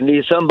 They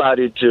need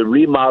somebody to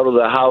remodel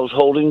the house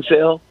holding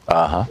cell,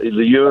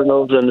 the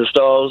urinals and the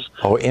stalls.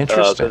 Oh, interesting.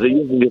 Because they're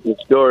using it for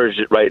storage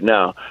right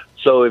now.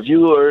 So if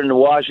you are in the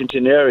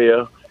Washington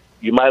area,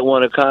 you might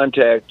want to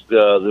contact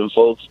them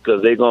folks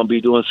because they're going to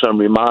be doing some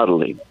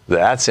remodeling.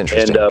 That's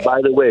interesting. And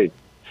by the way,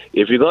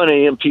 if you're going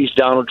to impeach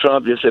Donald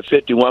Trump, just at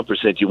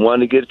 51%, you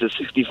want to get it to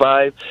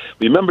 65.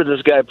 Remember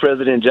this guy,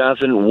 President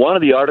Johnson, one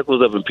of the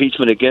articles of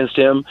impeachment against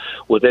him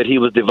was that he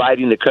was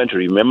dividing the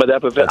country. Remember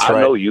that, Professor? That's right.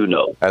 I know you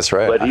know. That's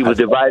right. But he was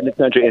dividing the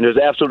country, and there's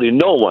absolutely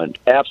no one,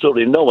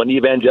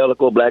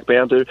 evangelical, Black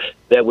Panther,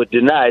 that would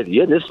deny,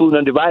 this fool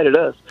done divided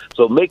us.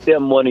 So make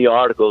them one of your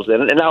articles.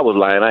 And I was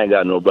lying. I ain't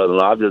got no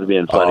brother-in-law. I'm just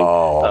being funny.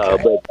 Oh,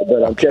 okay.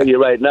 But I'm telling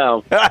you right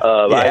now,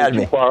 I ain't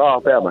too far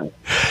off, am I?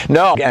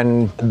 No,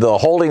 and the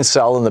holding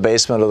cell in the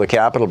basement of the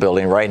Capitol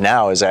building right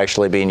now is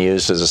actually being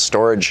used as a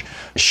storage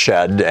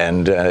shed,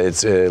 and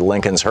it's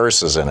Lincoln's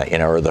hearse is in it,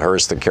 or the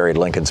hearse that carried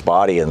Lincoln's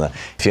body in the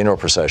funeral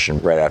procession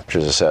right after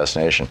his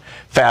assassination.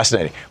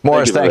 Fascinating.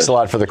 Morris, thanks a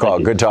lot for the call.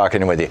 Good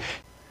talking with you.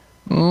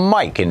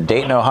 Mike in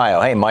Dayton, Ohio.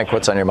 Hey, Mike,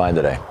 what's on your mind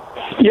today?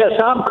 Yes,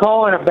 I'm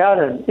calling about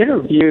an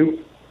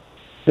interview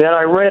that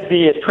I read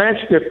the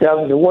transcript of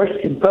in the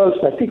Washington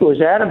Post. I think it was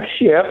Adam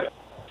Schiff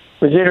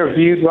was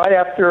interviewed right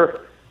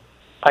after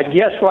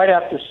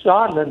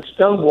Sondland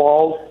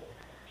stonewalled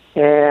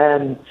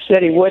and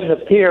said he wouldn't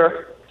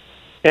appear.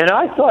 And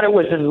I thought it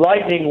was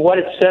enlightening what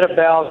it said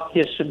about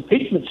his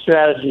impeachment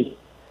strategy,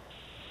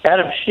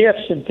 Adam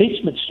Schiff's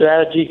impeachment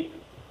strategy.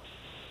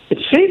 It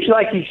seems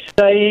like he's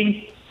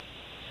saying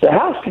the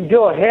House can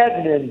go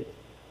ahead and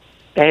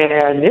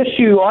and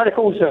issue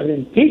articles of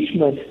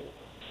impeachment.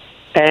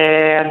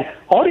 And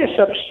all this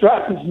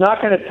obstruction is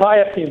not going to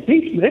tie up the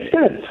impeachment. It's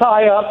going to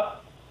tie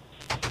up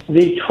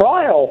the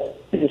trial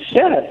in the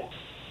Senate,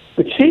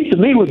 which seems to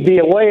me would be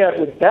a way that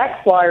would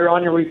backfire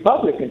on the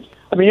Republicans.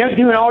 I mean, they're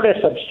doing all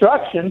this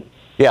obstruction.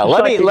 Yeah,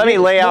 let me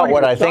lay out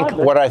what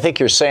I think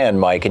you're saying,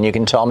 Mike, and you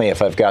can tell me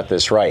if I've got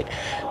this right.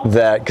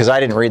 That because I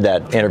didn't read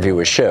that interview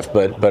with Schiff,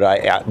 but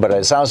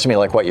it sounds to me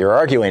like what you're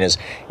arguing is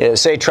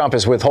say Trump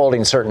is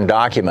withholding certain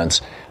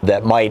documents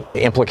that might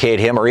implicate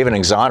him or even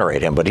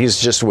exonerate him, but he's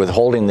just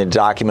withholding the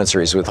documents or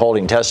he's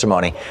withholding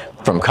testimony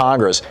from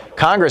Congress.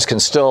 Congress can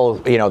still,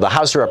 the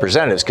House of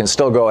Representatives can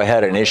still go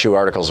ahead and issue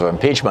articles of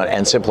impeachment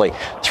and simply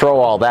throw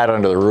all that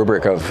under the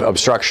rubric of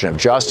obstruction of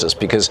justice,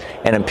 because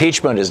an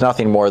impeachment is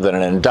nothing more than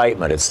an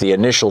indictment. It's the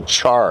initial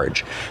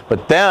charge.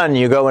 But then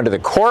you go into the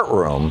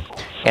courtroom,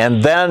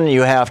 and then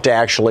you have to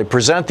actually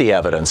present the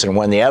evidence. And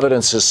when the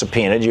evidence is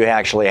subpoenaed, you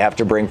actually have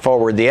to bring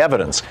forward the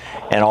evidence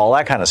and all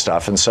that kind of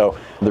stuff. And so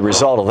the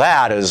result of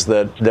that is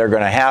that they're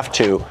going to have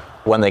to,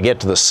 when they get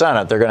to the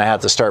Senate, they're going to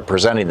have to start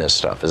presenting this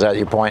stuff. Is that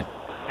your point?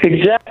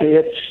 Exactly.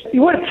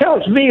 What it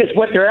tells me is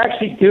what they're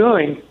actually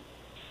doing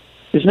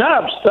is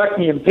not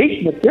obstructing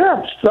impeachment.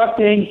 They're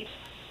obstructing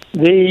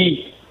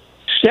the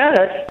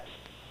Senate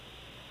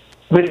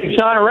with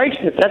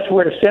exoneration, if that's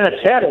where the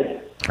Senate's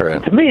headed.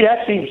 Right. To me,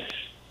 that seems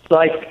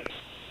like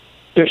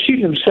they're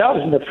shooting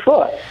themselves in the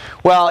foot.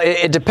 Well,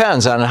 it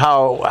depends on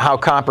how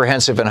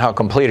comprehensive and how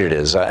complete it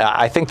is.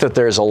 I think that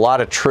there's a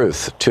lot of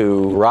truth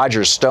to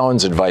Roger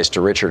Stone's advice to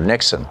Richard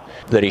Nixon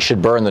that he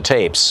should burn the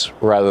tapes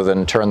rather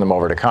than turn them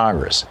over to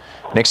Congress.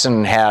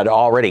 Nixon had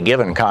already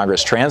given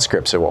Congress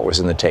transcripts of what was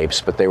in the tapes,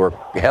 but they were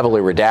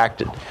heavily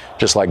redacted,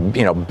 just like,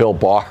 Bill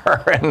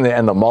Barr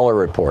and the Mueller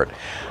report.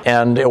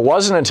 And it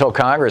wasn't until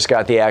Congress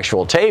got the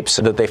actual tapes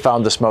that they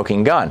found the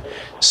smoking gun.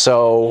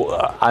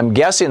 So I'm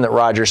guessing that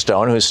Roger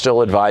Stone, who's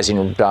still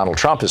advising Donald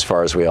Trump, as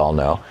far as we all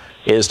know,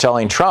 is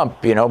telling Trump,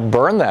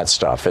 burn that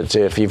stuff.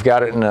 If you've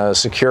got it in a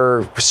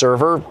secure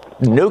server,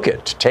 nuke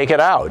it, take it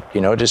out,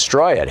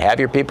 destroy it,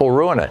 have your people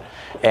ruin it,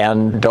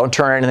 and don't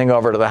turn anything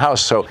over to the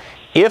House. So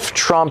if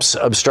Trump's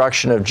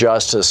obstruction of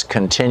justice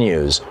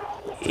continues,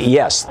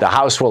 yes, the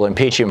House will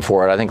impeach him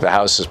for it. I think the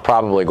House is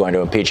probably going to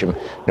impeach him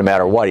no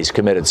matter what. He's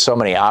committed so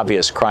many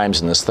obvious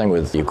crimes, and this thing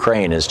with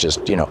Ukraine is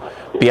just,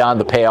 beyond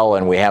the pale,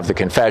 and we have the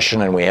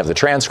confession and we have the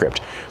transcript.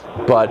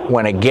 But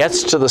when it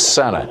gets to the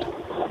Senate,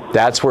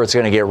 that's where it's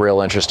going to get real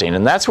interesting.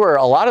 And that's where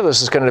a lot of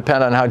this is going to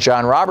depend on how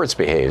John Roberts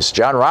behaves.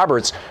 John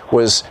Roberts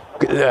was,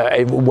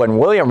 when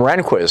William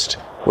Rehnquist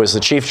was the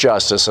Chief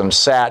Justice and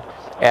sat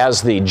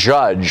as the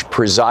judge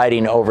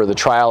presiding over the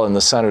trial in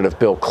the Senate of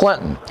Bill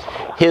Clinton,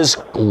 his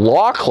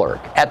law clerk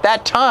at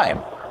that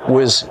time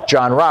was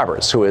John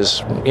Roberts, who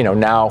is,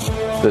 now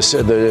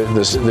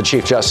the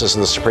Chief Justice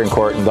of the Supreme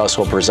Court and thus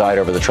will preside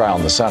over the trial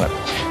in the Senate.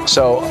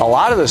 So a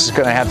lot of this is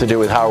going to have to do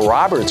with how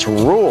Roberts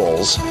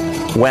rules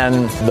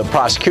when the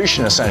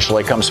prosecution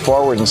essentially comes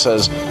forward and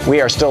says,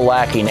 we are still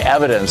lacking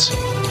evidence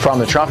from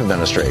the Trump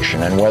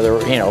administration, and whether,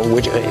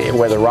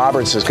 whether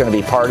Roberts is going to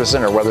be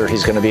partisan or whether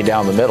he's going to be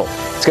down the middle.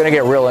 It's going to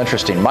get real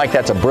interesting. Mike,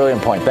 that's a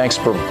brilliant point. Thanks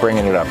for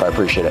bringing it up. I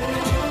appreciate it.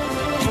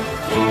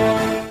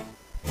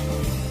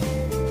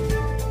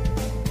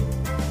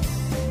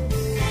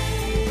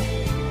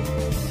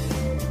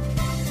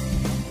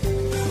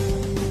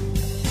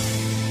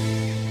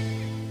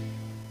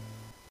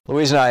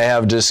 Louise and I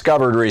have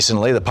discovered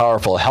recently the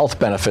powerful health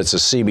benefits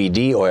of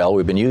CBD oil.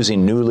 We've been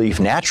using New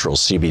Leaf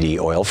Naturals CBD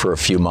oil for a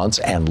few months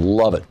and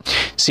love it.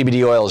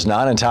 CBD oil is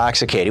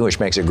non-intoxicating, which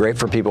makes it great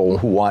for people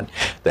who want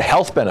the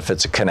health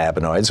benefits of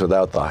cannabinoids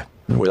without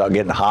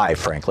getting high,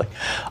 frankly.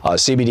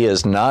 CBD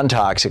is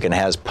non-toxic and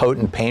has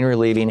potent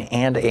pain-relieving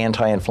and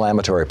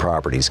anti-inflammatory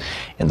properties.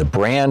 And the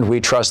brand we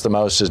trust the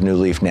most is New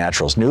Leaf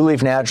Naturals. New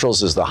Leaf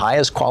Naturals is the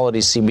highest quality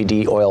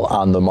CBD oil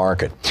on the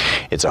market.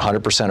 It's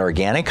 100%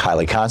 organic,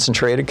 highly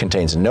concentrated,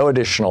 contains no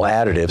additional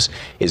additives,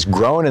 is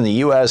grown in the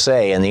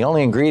USA, and the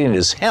only ingredient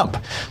is hemp.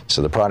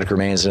 So the product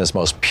remains in its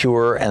most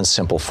pure and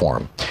simple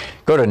form.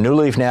 Go to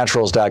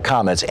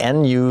newleafnaturals.com. It's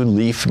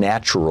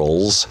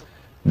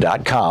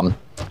newleafnaturals.com.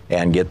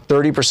 and get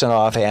 30%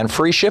 off and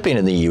free shipping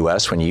in the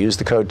U.S. when you use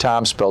the code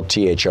TOM, spelled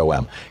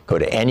T-H-O-M. Go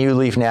to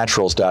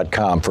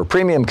newleafnaturals.com. For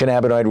premium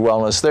cannabinoid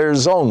wellness,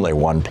 there's only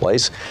one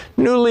place,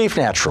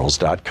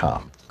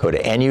 newleafnaturals.com. Go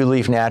to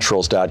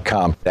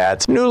newleafnaturals.com.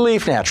 That's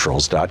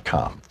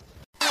newleafnaturals.com.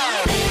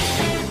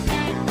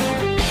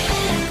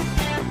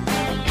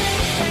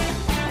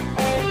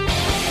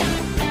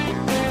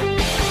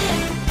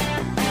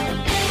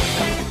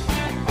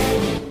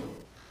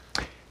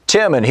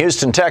 Tim in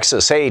Houston,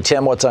 Texas. Hey,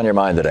 Tim, what's on your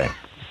mind today?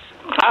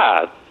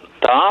 Hi,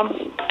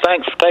 Tom.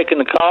 Thanks for taking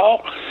the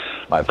call.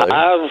 My pleasure.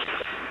 I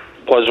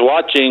was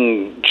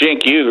watching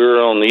Cenk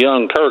Uygur on the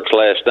Young Turks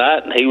last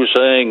night, and he was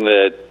saying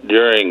that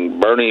during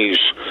Bernie's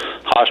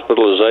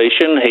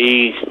hospitalization,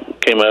 he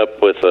came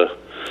up with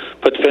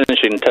put the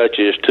finishing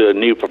touches to a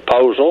new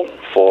proposal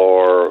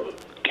for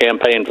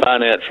campaign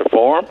finance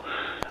reform.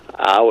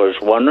 I was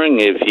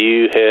wondering if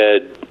you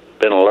had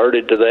been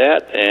alerted to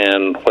that,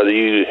 and whether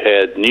you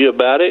had knew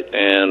about it,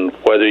 and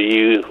whether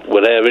you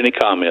would have any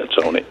comments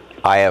on it.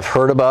 I have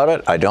heard about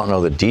it. I don't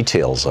know the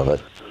details of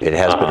it. It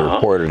has been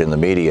reported in the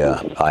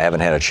media. I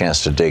haven't had a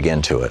chance to dig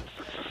into it.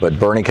 But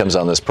Bernie comes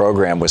on this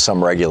program with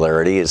some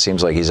regularity. It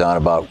seems like he's on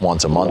about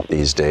once a month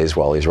these days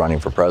while he's running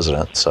for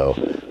president. So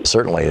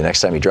certainly the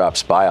next time he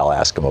drops by, I'll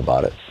ask him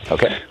about it.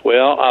 Okay?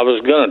 Well, I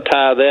was going to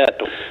tie that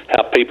to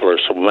how people are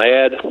so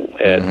mad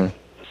at,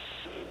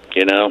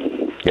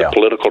 the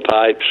political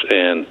types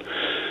and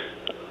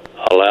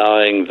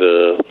allowing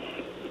the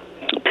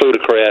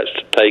plutocrats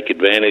to take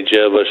advantage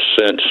of us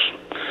since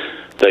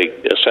they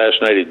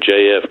assassinated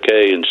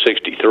JFK in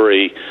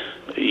 '63.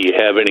 You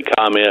have any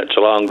comments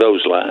along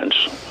those lines?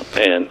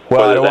 And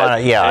whether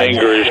that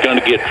anger is going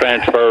to get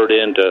transferred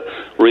into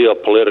real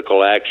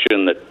political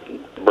action that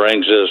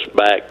brings us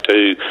back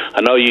to,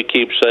 I know you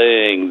keep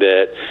saying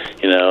that,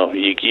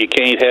 you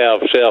can't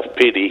have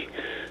self-pity.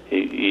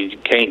 You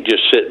can't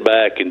just sit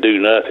back and do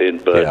nothing.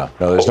 But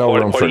there's no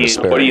room for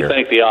despair. What do you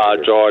think the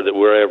odds are that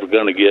we're ever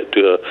going to get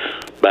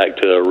back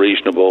to a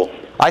reasonable?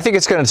 I think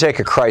it's going to take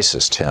a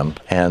crisis, Tim,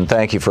 and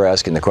thank you for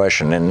asking the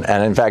question. And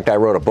in fact, I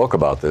wrote a book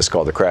about this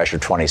called The Crash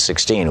of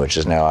 2016, which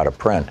is now out of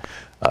print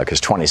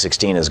because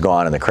 2016 is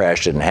gone and the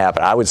crash didn't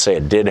happen. I would say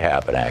it did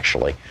happen,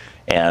 actually,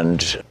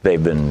 and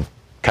they've been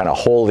kind of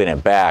holding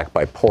it back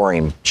by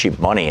pouring cheap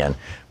money in.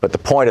 But the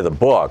point of the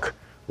book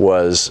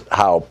was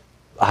how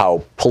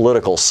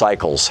political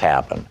cycles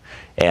happen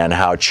and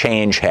how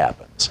change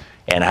happens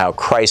and how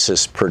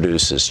crisis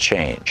produces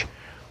change.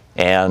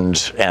 And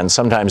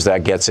sometimes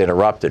that gets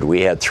interrupted.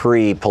 We had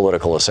 3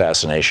 political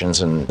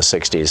assassinations in the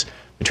 60s,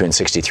 between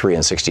 63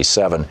 and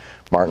 67,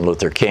 Martin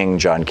Luther King,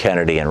 John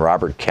Kennedy, and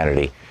Robert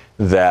Kennedy,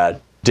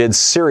 that did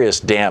serious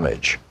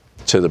damage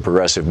to the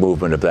progressive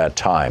movement of that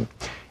time.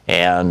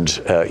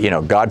 And,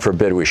 God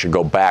forbid we should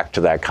go back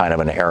to that kind of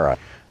an era.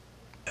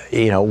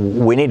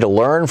 We need to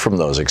learn from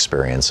those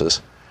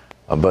experiences.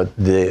 But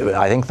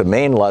I think the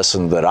main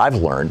lesson that I've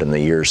learned in the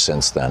years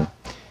since then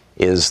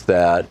is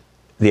that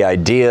the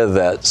idea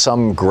that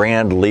some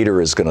grand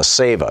leader is going to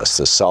save us,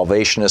 this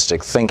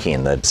salvationistic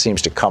thinking that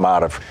seems to come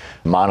out of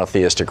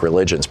monotheistic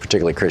religions,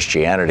 particularly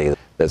Christianity,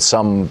 that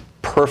some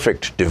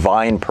perfect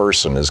divine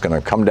person is going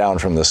to come down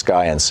from the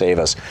sky and save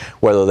us,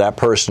 whether that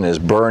person is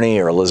Bernie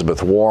or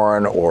Elizabeth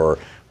Warren, or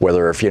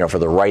whether, for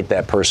the right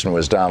that person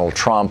was Donald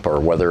Trump, or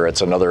whether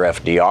it's another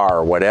FDR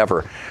or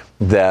whatever,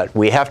 that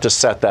we have to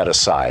set that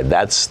aside.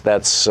 That's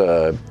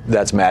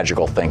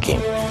magical thinking,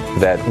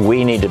 that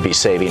we need to be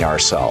saving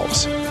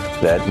ourselves,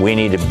 that we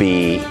need to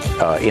be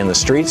in the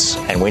streets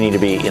and we need to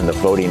be in the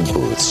voting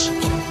booths.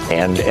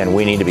 And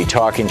we need to be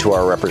talking to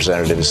our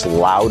representatives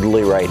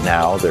loudly right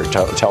now. Their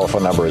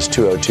telephone number is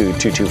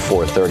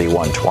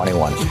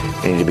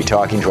 202-224-3121. We need to be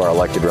talking to our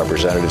elected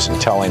representatives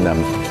and telling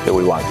them that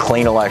we want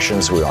clean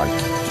elections, we want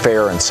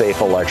fair and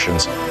safe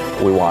elections,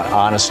 we want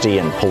honesty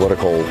in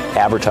political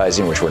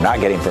advertising, which we're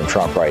not getting from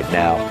Trump right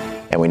now,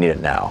 and we need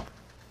it now.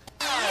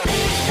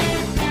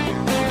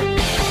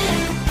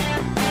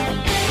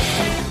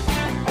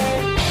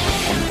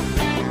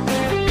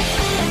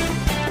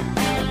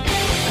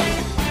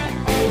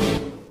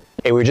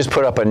 Hey, we just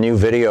put up a new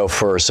video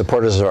for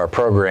supporters of our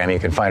program. You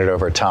can find it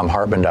over at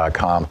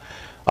TomHartman.com,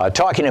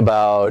 talking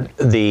about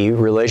the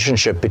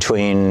relationship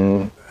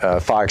between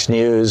Fox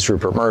News,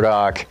 Rupert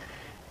Murdoch,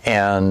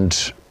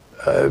 and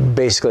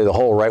basically the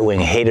whole right-wing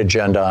hate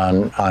agenda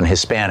on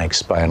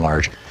Hispanics, by and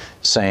large,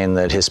 saying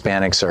that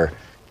Hispanics are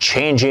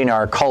changing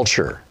our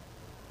culture.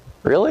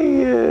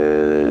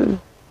 Really?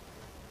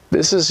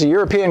 This is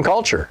European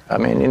culture. I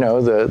mean,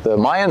 the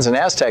Mayans and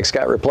Aztecs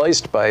got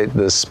replaced by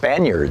the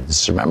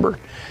Spaniards, remember?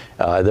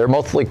 They're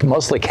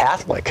mostly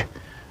Catholic.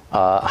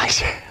 I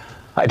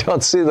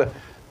don't see the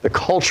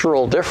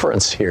cultural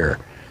difference here,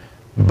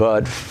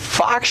 but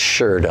Fox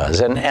sure does.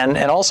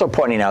 And also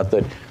pointing out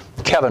that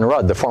Kevin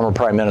Rudd, the former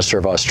Prime Minister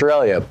of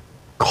Australia,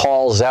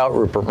 calls out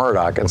Rupert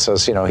Murdoch and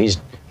says,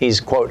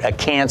 he's, quote, a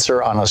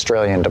cancer on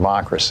Australian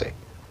democracy.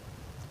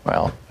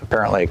 Well,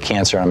 apparently a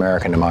cancer on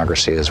American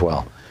democracy as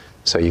well.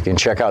 So you can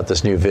check out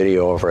this new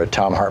video over at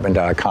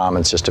TomHartman.com.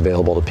 It's just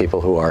available to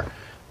people who are,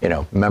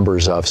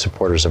 members of,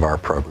 supporters of our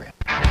program.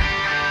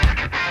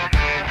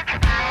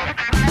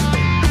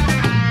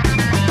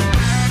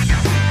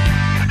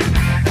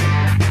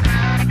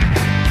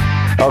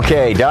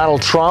 Okay,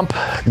 Donald Trump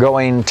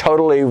going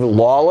totally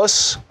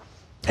lawless.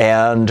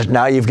 And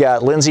now you've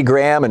got Lindsey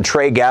Graham and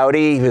Trey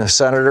Gowdy, a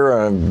senator,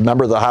 a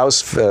member of the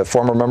House,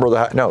 former member of the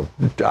House. No,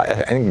 I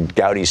think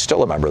Gowdy's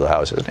still a member of the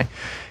House, isn't he?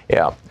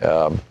 Yeah.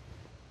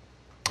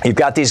 You've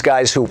got these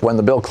guys who, when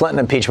the Bill Clinton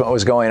impeachment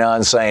was going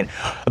on, saying,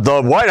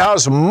 the White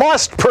House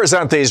must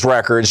present these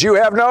records. You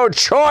have no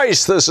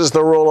choice. This is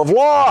the rule of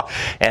law.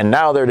 And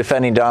now they're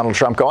defending Donald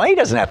Trump, going, he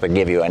doesn't have to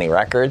give you any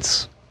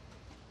records.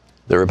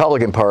 The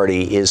Republican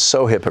Party is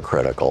so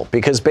hypocritical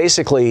because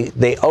basically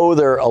they owe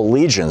their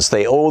allegiance,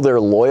 they owe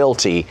their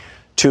loyalty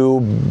to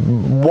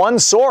one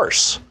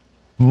source,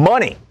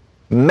 money,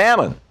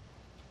 mammon.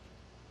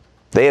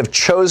 They have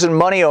chosen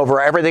money over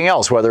everything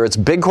else, whether it's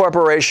big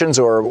corporations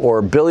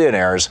or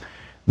billionaires.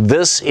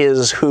 This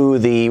is who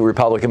the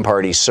Republican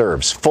Party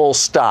serves. Full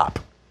stop.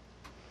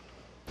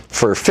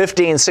 For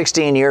 15,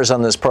 16 years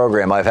on this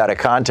program, I've had a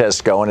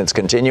contest going. It's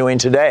continuing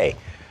today.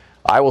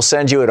 I will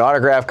send you an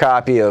autographed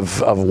copy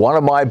of one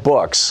of my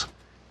books.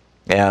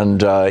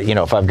 And,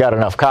 if I've got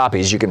enough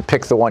copies, you can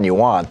pick the one you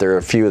want. There are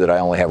a few that I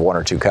only have 1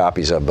 or 2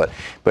 copies of. But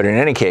in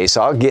any case,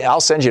 I'll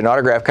send you an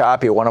autographed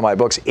copy of one of my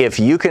books if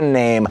you can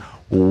name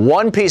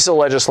one piece of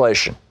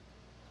legislation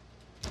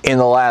in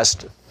the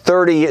last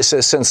 30 years,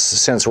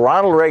 since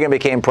Ronald Reagan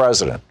became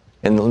president,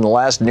 in the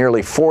last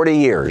nearly 40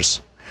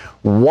 years,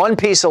 one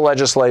piece of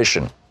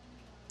legislation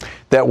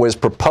that was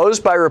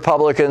proposed by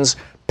Republicans,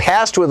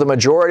 passed with a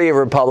majority of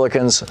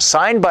Republicans,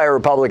 signed by a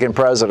Republican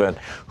president,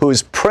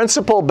 whose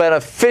principal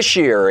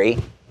beneficiary,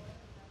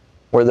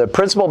 or the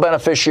principal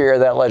beneficiary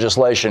of that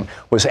legislation,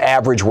 was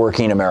average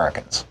working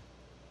Americans.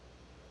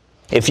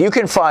 If you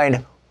can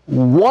find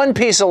one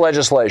piece of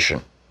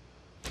legislation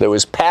that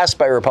was passed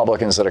by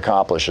Republicans that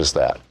accomplishes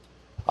that,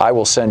 I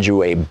will send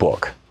you a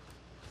book.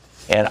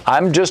 And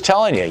I'm just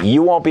telling you,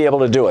 you won't be able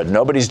to do it.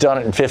 Nobody's done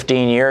it in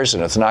 15 years,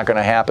 and it's not going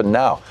to happen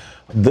now.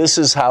 This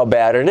is how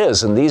bad it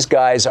is. And these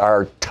guys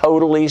are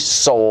totally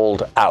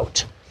sold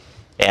out.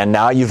 And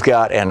now you've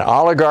got an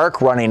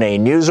oligarch running a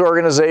news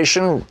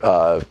organization,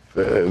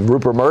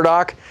 Rupert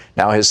Murdoch.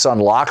 Now his son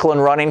Lachlan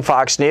running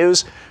Fox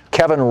News.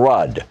 Kevin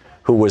Rudd,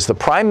 who was the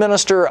Prime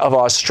Minister of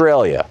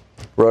Australia,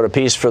 wrote a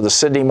piece for the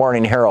Sydney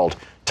Morning Herald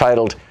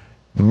titled,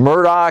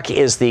 "Murdoch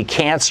is the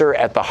cancer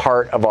at the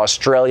heart of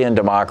Australian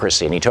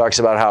democracy." And he talks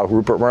about how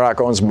Rupert Murdoch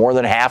owns more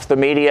than half the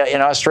media in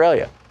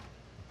Australia.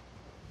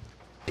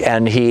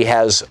 And he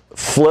has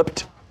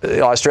flipped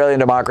Australian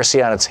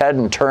democracy on its head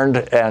and turned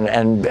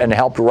and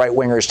helped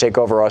right-wingers take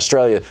over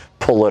Australia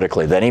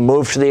politically. Then he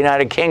moved to the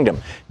United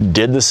Kingdom,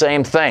 did the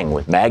same thing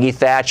with Maggie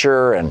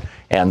Thatcher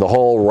and the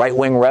whole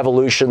right-wing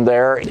revolution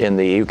there in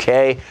the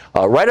UK,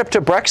 right up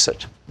to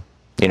Brexit.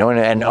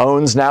 And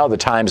owns now the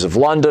Times of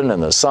London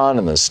and the Sun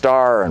and the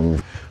Star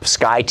and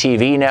Sky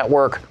TV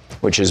network,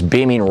 which is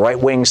beaming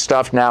right-wing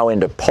stuff now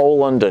into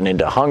Poland and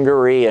into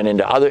Hungary and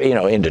into other,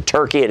 into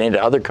Turkey and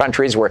into other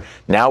countries where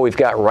now we've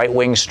got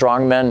right-wing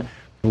strongmen,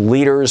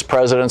 leaders,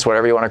 presidents,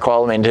 whatever you want to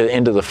call them,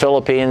 into the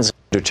Philippines,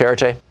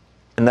 Duterte.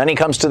 And then he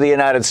comes to the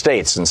United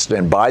States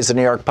and buys the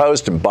New York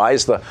Post and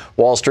buys the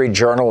Wall Street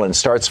Journal and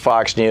starts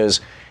Fox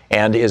News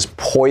and is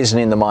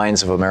poisoning the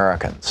minds of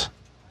Americans.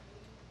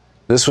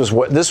 This was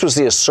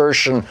the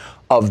assertion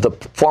of the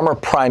former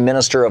Prime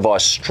Minister of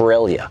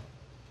Australia.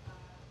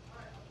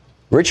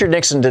 Richard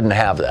Nixon didn't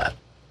have that.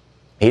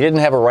 He didn't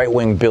have a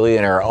right-wing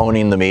billionaire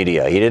owning the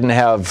media. He didn't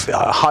have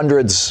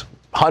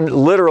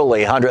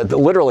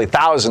literally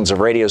thousands of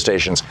radio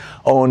stations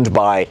owned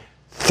by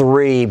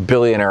 3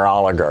 billionaire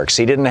oligarchs.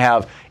 He didn't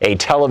have a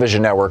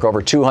television network,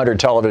 over 200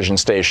 television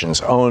stations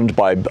owned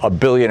by a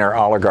billionaire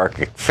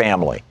oligarchic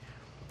family.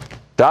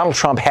 Donald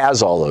Trump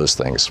has all those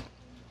things,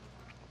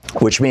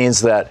 which means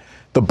that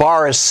the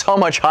bar is so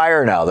much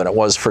higher now than it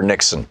was for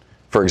Nixon,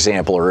 for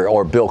example,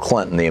 or Bill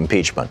Clinton, the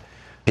impeachment,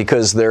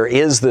 because there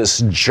is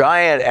this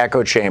giant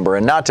echo chamber,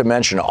 and not to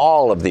mention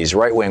all of these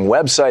right-wing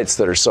websites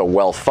that are so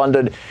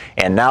well-funded,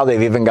 and now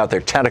they've even got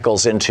their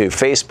tentacles into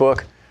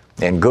Facebook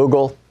and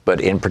Google,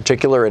 but in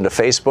particular into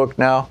Facebook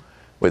now,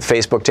 with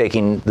Facebook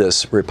taking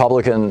this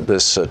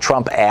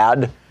Trump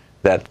ad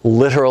that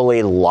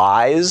literally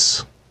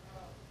lies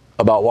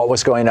about what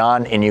was going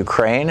on in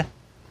Ukraine.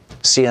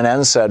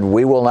 CNN said,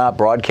 we will not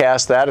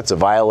broadcast that. It's a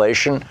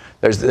violation.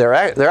 There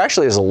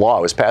actually is a law.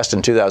 It was passed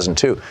in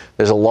 2002.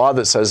 There's a law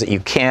that says that you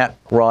can't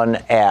run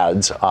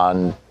ads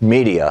on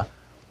media,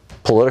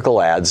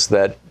 political ads,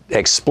 that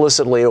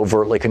explicitly,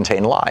 overtly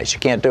contain lies. You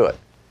can't do it.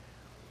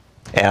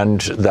 And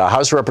the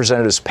House of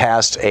Representatives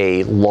passed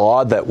a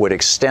law that would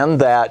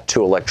extend that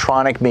to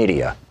electronic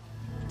media,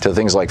 to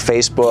things like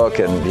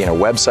Facebook and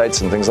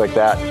websites and things like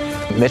that.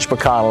 Mitch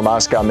McConnell,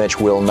 Moscow Mitch,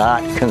 will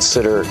not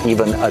consider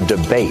even a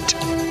debate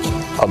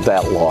of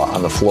that law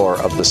on the floor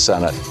of the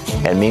Senate.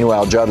 And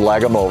meanwhile, Judd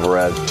Legum over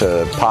at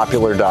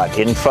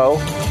popular.info,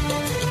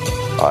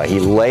 he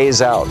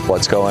lays out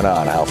what's going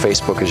on, how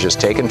Facebook is just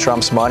taking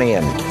Trump's money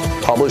and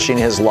publishing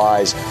his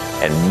lies,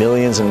 and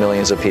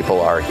millions of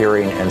people are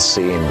hearing and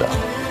seeing them.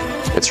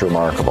 It's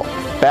remarkable.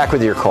 Back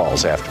with your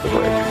calls after the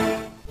break.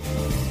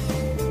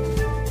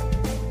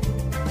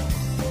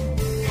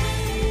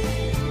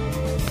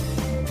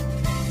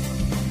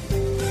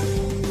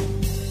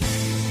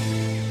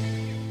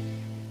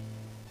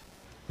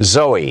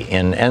 Zoe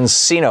in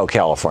Encino,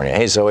 California.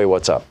 Hey, Zoe,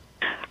 what's up?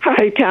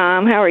 Hi,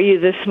 Tom. How are you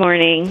this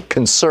morning?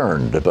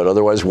 Concerned, but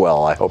otherwise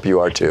well. I hope you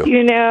are too.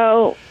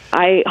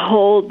 I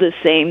hold the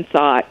same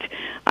thought.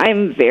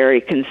 I'm very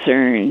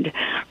concerned.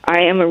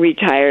 I am a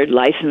retired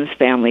licensed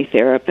family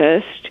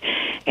therapist,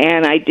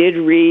 and I did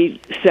read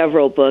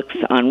several books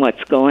on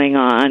what's going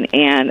on,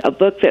 and a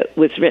book that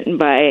was written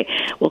by,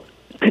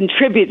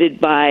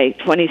 contributed by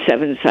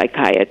 27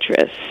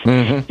 psychiatrists.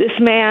 Mm-hmm. This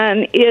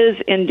man is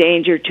in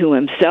danger to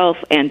himself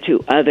and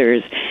to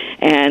others,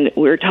 and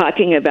we're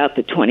talking about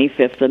the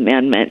 25th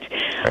Amendment.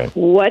 Right.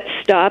 What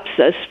stops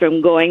us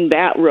from going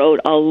that road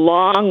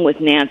along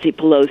with Nancy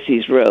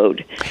Pelosi's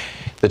road?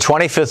 The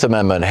 25th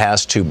Amendment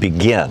has to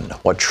begin.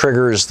 What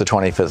triggers the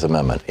 25th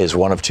Amendment is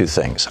one of two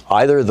things.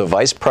 Either the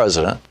vice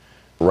president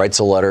writes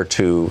a letter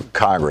to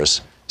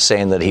Congress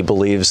saying that he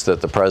believes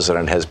that the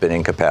president has been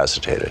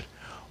incapacitated,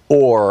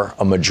 or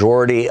a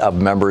majority of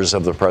members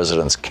of the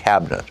president's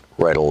cabinet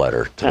write a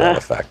letter to that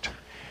effect.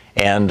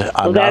 And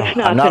I'm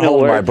not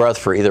holding my breath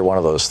for either one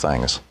of those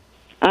things.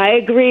 I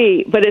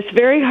agree, but it's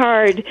very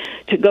hard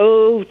to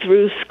go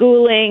through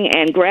schooling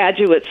and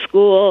graduate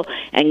school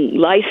and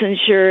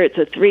licensure. It's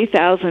a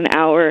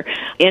 3,000-hour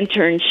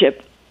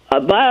internship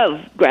above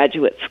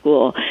graduate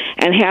school,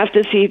 and have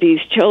to see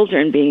these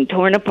children being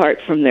torn apart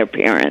from their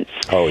parents.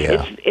 Oh,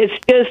 yeah. It's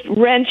just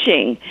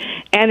wrenching.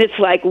 And it's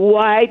like,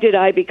 why did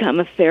I become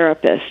a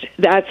therapist?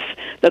 That's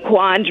the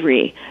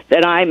quandary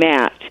that I'm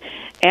at.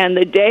 And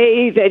the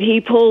day that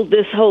he pulled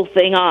this whole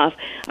thing off,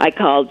 I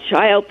called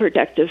Child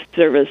Protective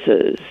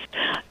Services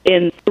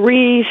in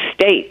 3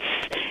 states,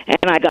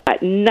 and I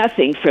got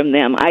nothing from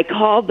them. I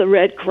called the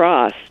Red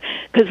Cross,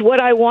 because what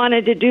I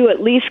wanted to do,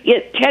 at least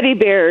get teddy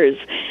bears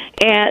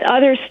and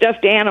other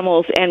stuffed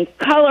animals and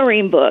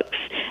coloring books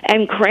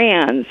and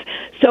crayons.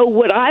 So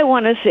what I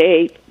want to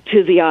say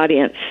to the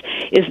audience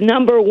is,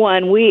 number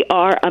one, we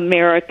are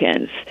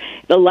Americans.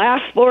 The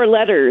last 4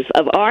 letters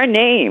of our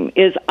name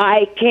is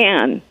I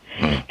can.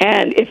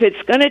 And if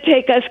it's going to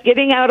take us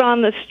getting out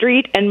on the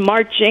street and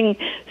marching,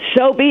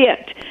 so be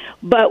it.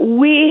 But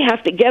we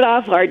have to get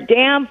off our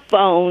damn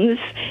phones,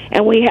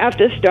 and we have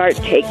to start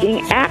taking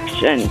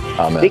action.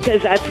 Amen.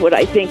 Because that's what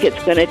I think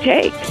it's going to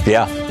take.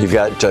 Yeah, you've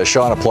got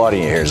Sean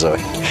applauding you here, Zoe.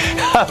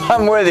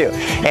 I'm with you.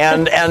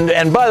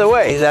 And by the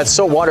way, that's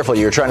so wonderful.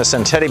 You're trying to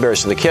send teddy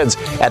bears to the kids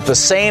at the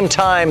same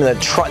time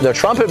that the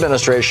Trump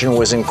administration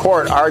was in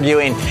court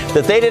arguing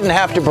that they didn't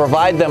have to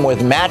provide them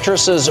with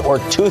mattresses or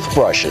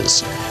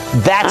toothbrushes.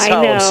 That's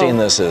how obscene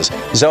this is.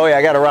 Zoe,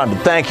 I got to run,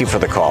 but thank you for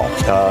the call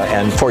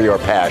and for your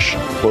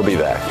passion. We'll be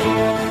back.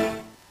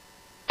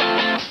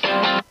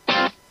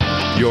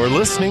 You're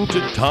listening to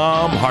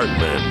Thom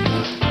Hartmann.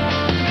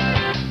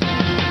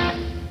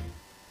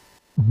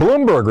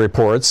 Bloomberg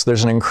reports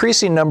there's an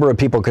increasing number of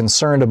people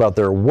concerned about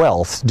their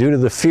wealth due to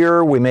the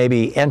fear we may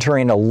be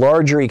entering a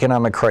larger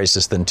economic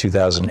crisis than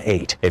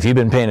 2008. If you've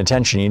been paying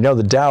attention, you know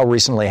the Dow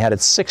recently had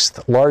its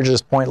 6th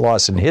largest point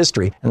loss in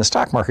history, and the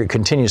stock market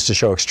continues to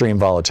show extreme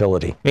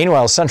volatility.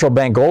 Meanwhile, central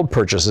bank gold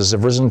purchases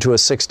have risen to a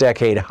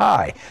 6-decade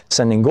high,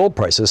 sending gold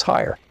prices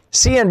higher.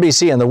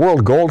 CNBC and the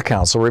World Gold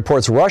Council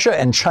reports Russia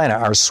and China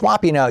are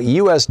swapping out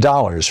U.S.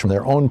 dollars from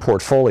their own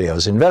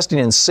portfolios, investing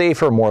in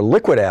safer, more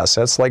liquid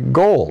assets like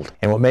gold.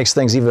 And what makes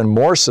things even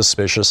more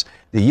suspicious,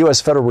 the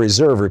U.S. Federal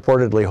Reserve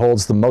reportedly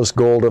holds the most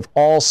gold of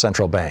all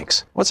central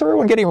banks. What's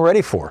everyone getting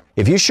ready for?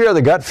 If you share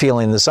the gut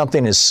feeling that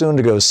something is soon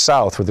to go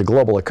south with the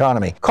global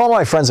economy, call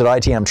my friends at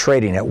ITM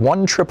Trading at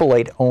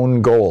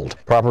 1-888-OWN-GOLD.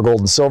 Proper gold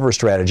and silver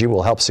strategy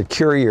will help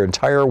secure your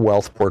entire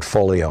wealth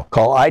portfolio.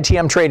 Call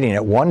ITM Trading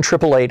at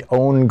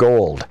 1-888-OWN-GOLD.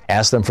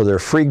 Ask them for their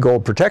free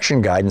gold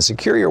protection guide and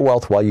secure your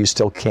wealth while you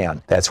still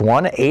can. That's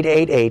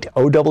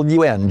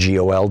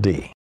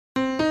 1-888-OWN-GOLD.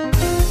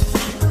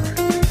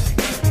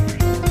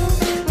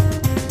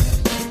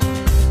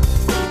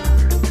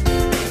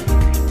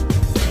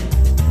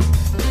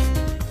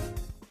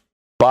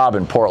 Bob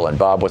in Portland.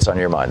 Bob, what's on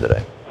your mind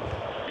today?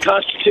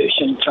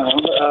 Constitution, Tom.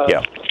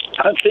 Yeah.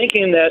 I'm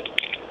thinking that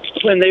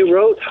when they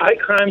wrote high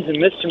crimes and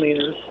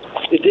misdemeanors,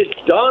 it just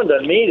dawned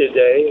on me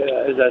today,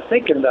 as I was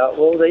thinking about,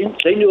 well, they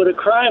knew what a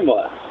crime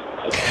was.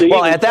 So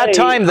well, at that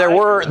time, there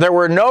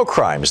were no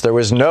crimes. There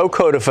was no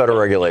Code of Federal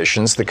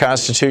Regulations. The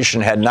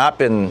Constitution had not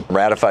been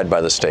ratified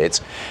by the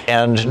states,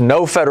 and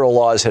no federal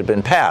laws had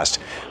been passed.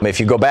 If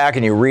you go back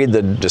and you read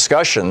the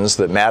discussions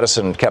that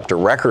Madison kept a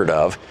record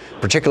of,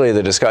 particularly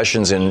the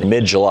discussions in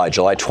mid-July,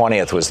 July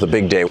 20th was the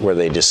big day where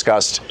they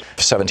discussed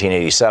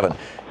 1787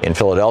 in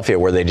Philadelphia,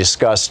 where they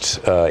discussed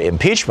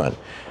impeachment.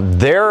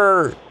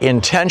 Their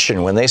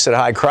intention when they said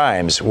high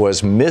crimes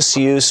was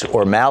misuse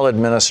or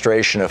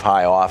maladministration of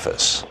high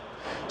office.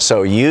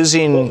 So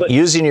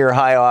using your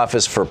high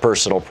office for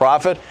personal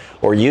profit,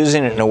 or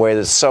using it in a way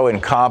that's so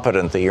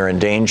incompetent that you're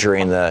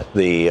endangering the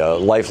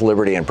life,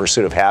 liberty, and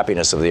pursuit of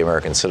happiness of the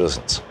American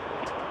citizens.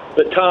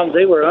 But Tom,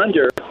 they were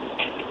under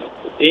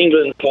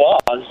England's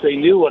laws. They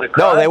knew what a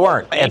crime was. No, they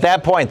weren't. At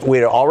that point, we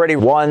had already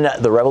won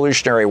the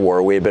Revolutionary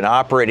War. We had been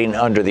operating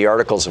under the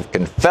Articles of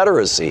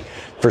Confederacy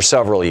for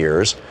several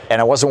years, and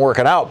it wasn't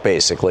working out,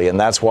 basically. And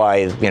that's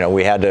why,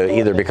 we had to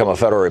either become a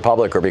federal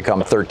republic or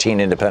become 13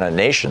 independent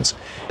nations.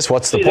 So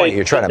what's the point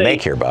you're trying to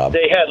make here, Bob?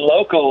 They had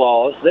local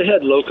laws.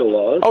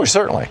 Oh,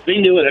 certainly. They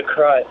knew what a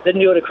crime. They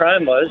knew what a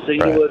crime was. They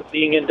knew what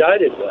being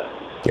indicted was.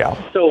 Yeah.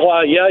 So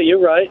while, you're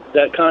right,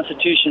 that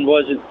Constitution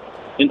wasn't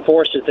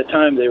enforced at the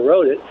time they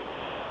wrote it,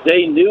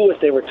 they knew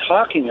what they were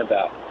talking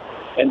about.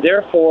 And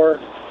therefore,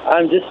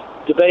 I'm just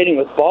debating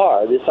with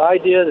Barr, this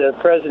idea that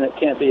a president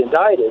can't be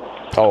indicted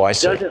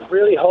doesn't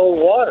really hold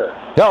water.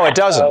 No, it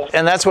doesn't.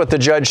 And that's what the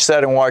judge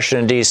said in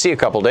Washington, D.C. a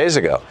couple days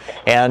ago.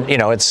 And,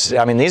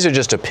 these are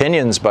just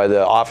opinions by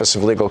the Office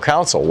of Legal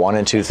Counsel, one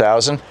in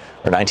 2000.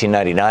 Or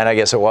 1999, I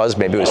guess it was.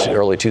 Maybe it was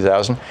early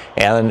 2000.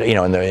 And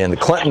in the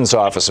Clinton's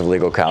Office of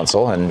Legal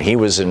Counsel, and he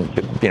was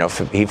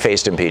he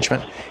faced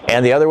impeachment.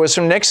 And the other was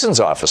from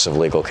Nixon's Office of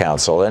Legal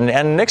Counsel,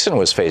 and Nixon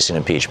was facing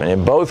impeachment.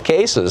 In both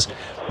cases,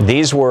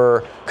 these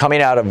were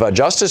coming out of a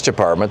Justice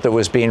Department that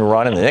was being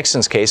run in the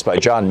Nixon's case by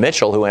John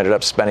Mitchell, who ended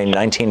up spending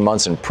 19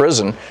 months in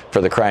prison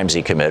for the crimes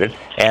he committed.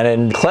 And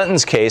in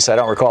Clinton's case, I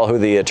don't recall who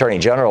the Attorney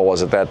General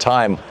was at that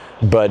time,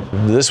 but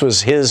this was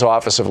his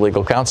Office of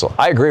Legal Counsel.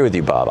 I agree with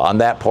you, Bob, on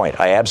that point.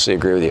 I absolutely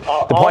agree with you.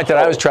 The point that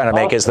I was trying to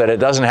make is that it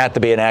doesn't have to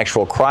be an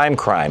actual crime,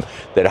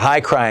 that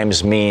high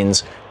crimes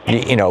means,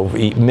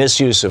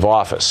 misuse of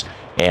office.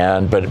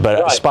 But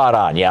right. Spot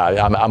on. Yeah,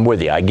 I'm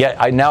with you.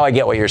 Now I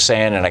get what you're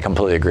saying, and I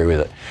completely agree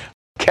with it.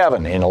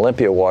 Kevin in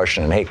Olympia,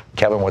 Washington. Hey,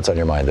 Kevin, what's on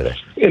your mind today?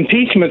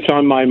 Impeachment's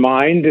on my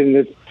mind.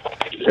 Okay,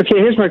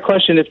 here's my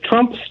question. If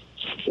Trump's,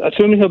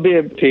 assuming he'll be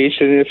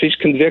impeached, and if he's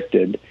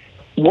convicted,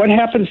 what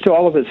happens to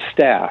all of his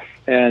staff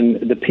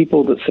and the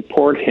people that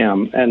support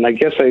him? And I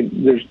guess I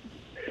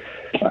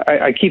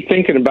keep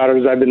thinking about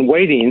it as I've been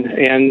waiting.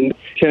 And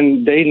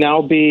can they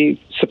now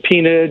be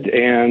subpoenaed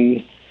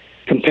and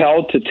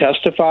compelled to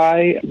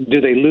testify?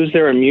 Do they lose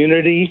their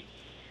immunity?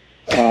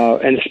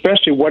 And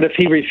especially, what if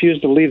he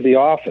refused to leave the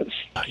office?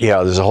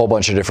 Yeah, there's a whole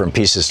bunch of different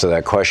pieces to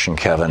that question,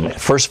 Kevin.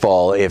 First of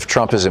all, if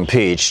Trump is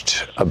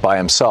impeached by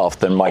himself,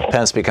 then Mike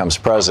Pence becomes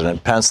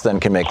president. Pence then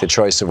can make the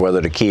choice of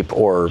whether to keep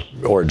or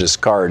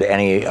discard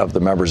any of the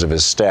members of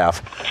his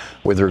staff.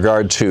 With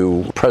regard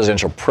to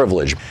presidential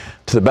privilege,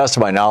 to the best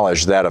of my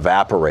knowledge, that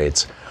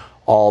evaporates.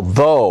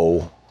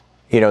 Although,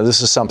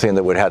 this is something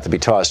that would have to be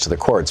tossed to the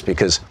courts,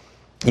 because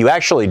you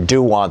actually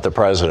do want the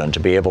president to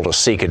be able to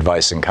seek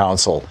advice and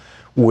counsel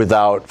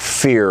without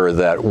fear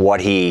that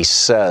what he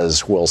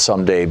says will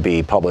someday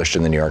be published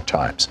in the New York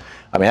Times.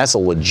 I mean, that's a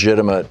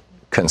legitimate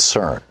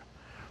concern.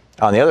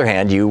 On the other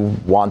hand, you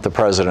want the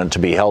president to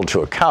be held to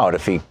account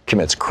if he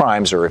commits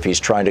crimes or if he's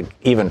trying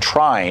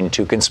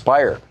to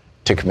conspire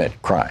to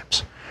commit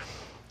crimes.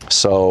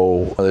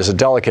 So there's a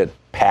delicate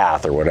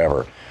path or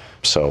whatever.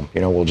 So,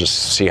 we'll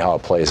just see how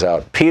it plays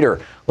out. Peter,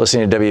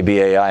 listening to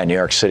WBAI in New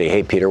York City.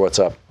 Hey, Peter, what's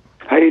up?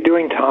 How you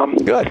doing, Tom?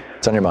 Good.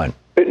 What's on your mind?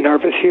 Bit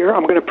nervous here.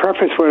 I'm going to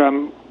preface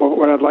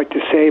what I'd like to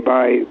say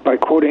by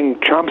quoting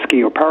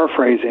Chomsky, or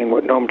paraphrasing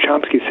what Noam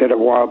Chomsky said a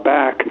while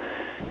back,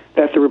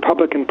 that the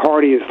Republican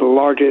Party is the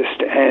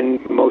largest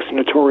and most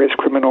notorious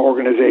criminal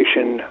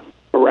organization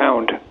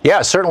around.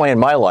 Yeah, certainly in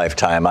my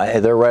lifetime,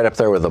 they're right up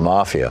there with the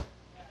mafia.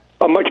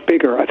 Much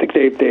bigger. I think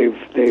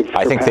they've.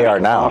 I think they are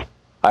now.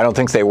 I don't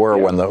think they were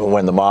when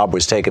the mob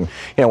was taken.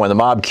 When the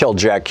mob killed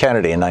Jack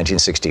Kennedy in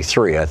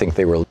 1963, I think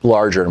they were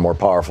larger and more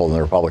powerful than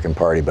the Republican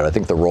Party. But I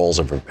think the roles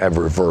have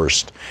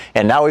reversed,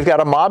 and now we've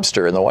got a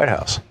mobster in the White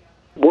House.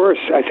 Worse,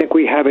 I think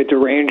we have a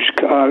deranged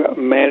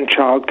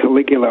man-child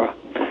Caligula.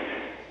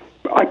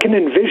 I can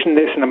envision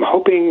this, and I'm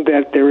hoping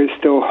that there is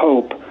still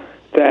hope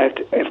that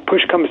if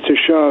push comes to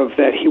shove,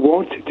 that he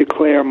won't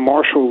declare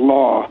martial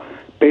law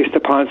based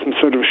upon some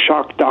sort of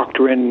shock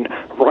doctrine,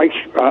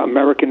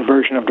 American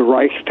version of the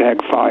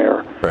Reichstag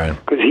fire. Right.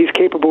 Because he's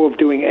capable of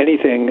doing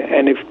anything,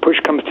 and if push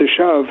comes to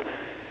shove,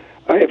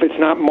 if it's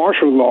not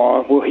martial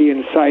law, will he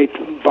incite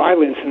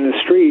violence in the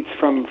streets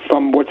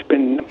from what's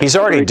been... He's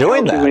already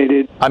doing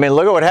that. I mean,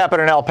 look at what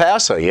happened in El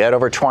Paso. You had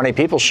over 20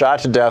 people shot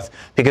to death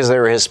because they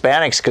were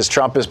Hispanics, because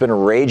Trump has been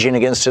raging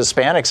against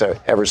Hispanics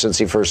ever since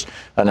he first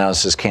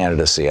announced his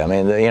candidacy. I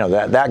mean,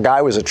 that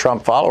guy was a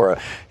Trump follower.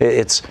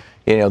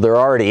 There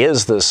already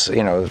is this,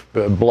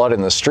 blood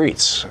in the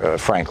streets,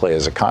 frankly,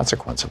 as a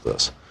consequence of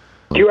this.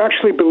 Do you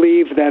actually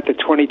believe that the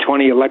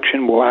 2020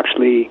 election will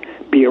actually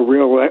be a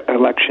real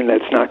election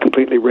that's not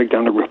completely rigged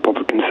on the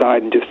Republican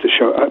side and just to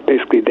show,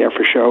 basically there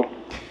for show?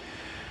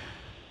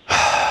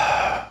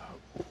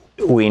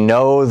 We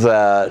know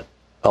that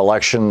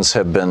elections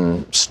have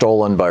been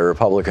stolen by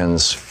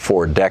Republicans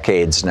for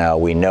decades now.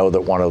 We know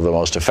that one of the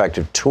most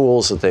effective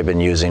tools that they've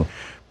been using,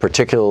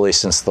 particularly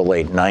since the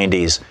late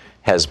 90s,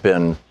 has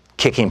been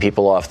kicking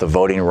people off the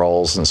voting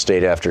rolls in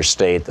state after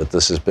state, that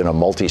this has been a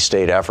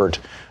multi-state effort.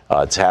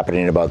 It's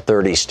happening in about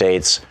 30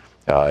 states.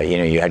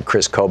 You had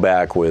Chris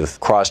Kobach with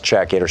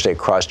interstate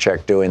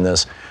crosscheck doing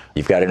this.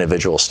 You've got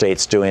individual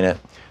states doing it.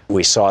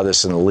 We saw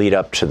this in the lead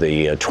up to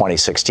the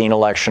 2016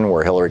 election,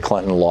 where Hillary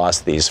Clinton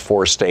lost these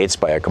 4 states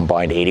by a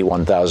combined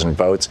 81,000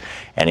 votes.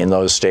 And in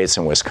those states,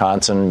 in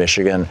Wisconsin,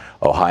 Michigan,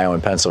 Ohio,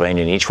 and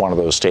Pennsylvania, in each one of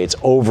those states,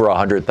 over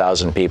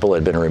 100,000 people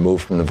had been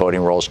removed from the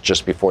voting rolls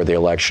just before the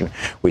election.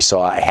 We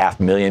saw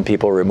 500,000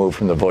 people removed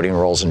from the voting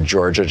rolls in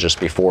Georgia just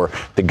before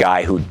the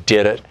guy who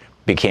did it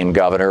became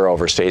governor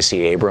over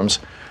Stacey Abrams.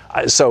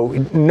 So,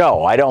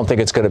 no, I don't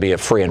think it's going to be a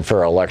free and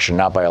fair election,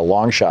 not by a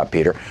long shot,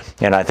 Peter.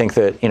 And I think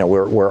that,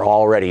 we're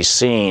already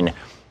seeing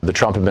the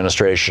Trump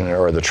administration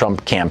or the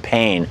Trump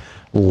campaign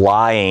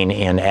lying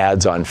in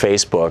ads on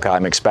Facebook.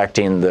 I'm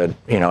expecting that,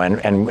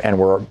 and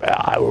we're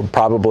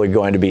probably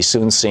going to be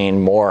soon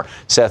seeing more.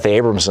 Seth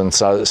Abramson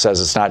says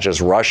it's not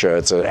just Russia,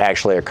 it's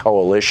actually a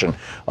coalition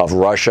of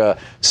Russia,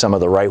 some of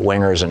the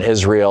right-wingers in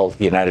Israel,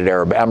 the United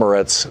Arab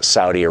Emirates,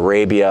 Saudi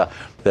Arabia,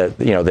 that,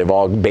 they've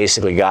all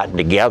basically gotten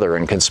together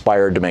and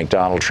conspired to make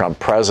Donald Trump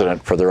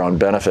president for their own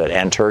benefit,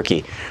 and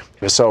Turkey.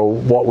 So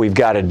what we've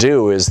got to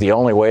do is, the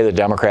only way the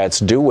Democrats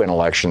do win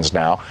elections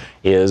now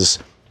is,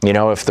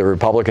 if the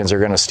Republicans are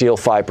going to steal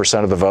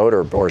 5% of the vote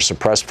or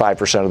suppress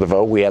 5% of the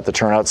vote, we have to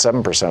turn out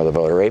 7% of the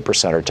vote, or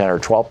 8%, or 10, or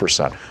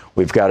 12%.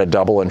 We've got to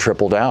double and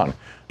triple down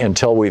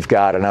until we've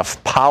got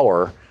enough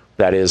power,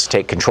 that is,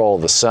 take control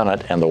of the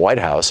Senate and the White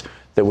House,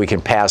 that we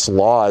can pass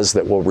laws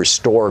that will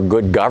restore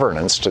good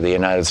governance to the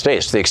United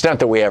States, to the extent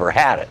that we ever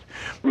had it.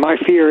 My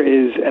fear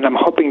is, and I'm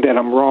hoping that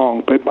I'm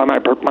wrong, but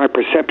my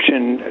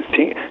perception,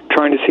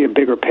 trying to see a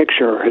bigger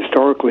picture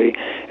historically,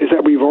 is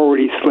that we've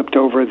already slipped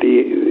over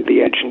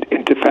the edge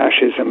into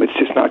fascism. It's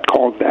just not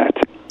called that.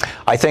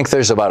 I think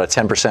there's about a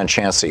 10%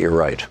 chance that you're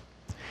right.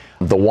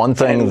 The one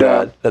thing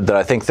that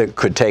I think that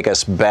could take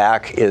us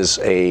back is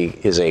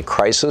a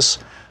crisis.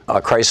 A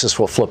crisis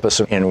will flip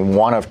us in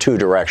one of two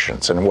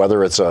directions, and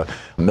whether it's a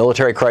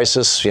military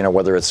crisis,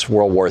 whether it's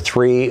World War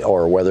III,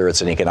 or whether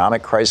it's an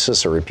economic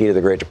crisis, a repeat of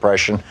the Great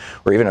Depression,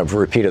 or even a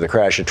repeat of the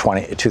crash of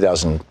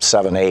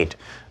 2007-8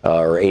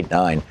 or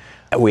 8-9,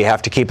 we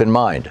have to keep in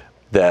mind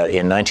that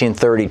in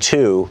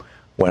 1932,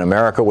 when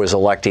America was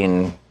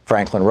electing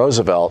Franklin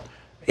Roosevelt,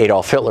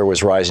 Adolf Hitler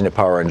was rising to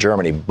power in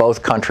Germany.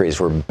 Both countries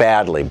were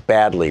badly,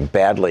 badly,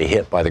 badly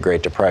hit by the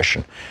Great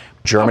Depression.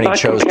 Germany I'm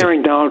not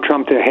comparing Donald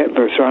Trump to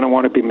Hitler, so I don't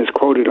want to be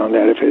misquoted on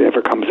that if it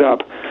ever comes up.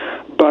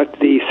 But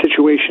the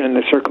situation and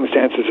the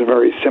circumstances are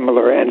very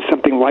similar, and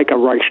something like a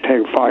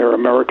Reichstag fire,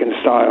 American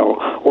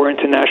style, or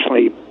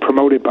internationally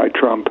promoted by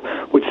Trump,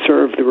 would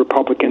serve the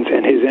Republicans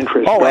and his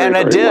interests. Oh, very, and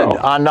it very did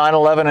well. On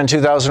 9/11 in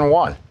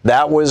 2001.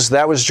 That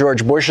was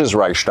George Bush's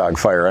Reichstag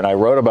fire, and I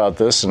wrote about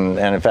this, and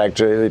in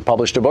fact,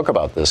 published a book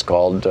about this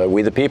called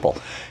We the People.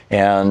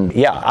 And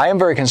yeah, I am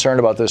very concerned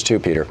about this too,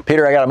 Peter.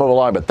 Peter, I got to move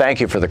along, but thank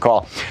you for the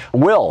call.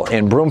 Will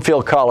in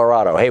Broomfield,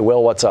 Colorado. Hey,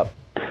 Will, what's up?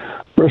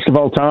 First of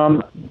all,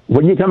 Tom,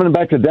 when you're coming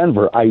back to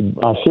Denver, I'm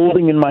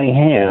holding in my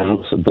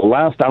hands the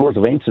last hours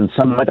of Ancient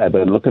Sunlight. I've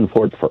been looking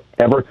for it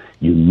forever.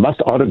 You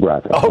must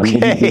autograph it.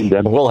 Okay,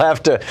 we'll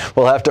have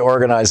to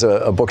organize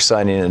a book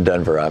signing in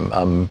Denver.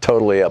 I'm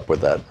totally up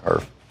with that,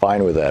 or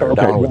fine with that, or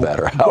down with that,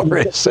 or however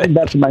you say.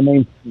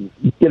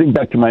 Getting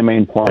back to my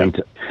main point,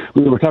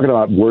 we were talking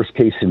about worst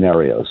case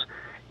scenarios,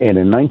 and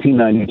in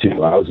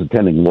 1992, I was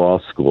attending law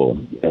school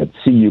at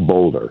CU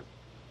Boulder,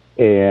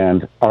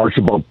 and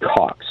Archibald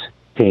Cox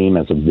came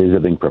as a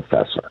visiting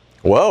professor.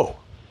 Whoa.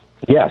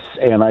 Yes,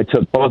 and I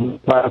took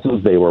both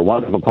classes. They were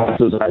wonderful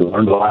classes. I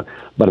learned a lot.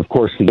 But, of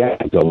course, the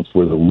anecdotes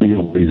were the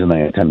real reason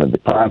I attended the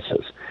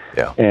classes.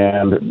 Yeah.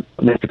 And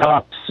Mr.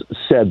 Cox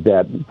said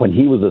that when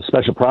he was a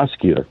special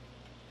prosecutor,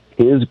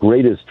 his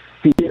greatest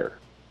fear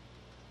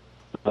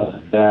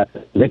that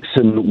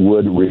Nixon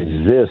would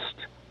resist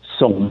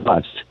so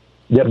much,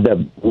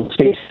 the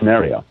worst-case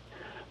scenario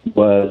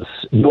was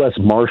U.S.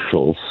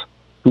 Marshals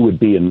who would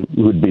be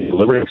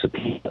delivering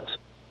subpoenas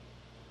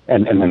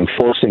and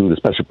enforcing the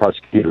special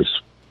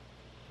prosecutor's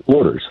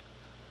orders,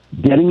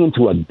 getting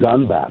into a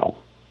gun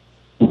battle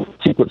with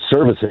Secret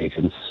Service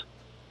agents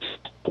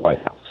at the White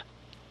House.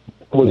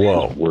 That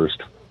was his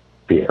worst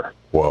fear.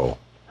 Whoa.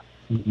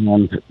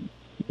 And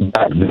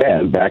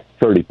back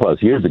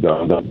 30-plus years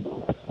ago,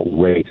 that's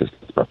outrageous.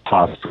 It's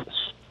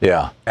preposterous.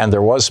 Yeah, and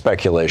there was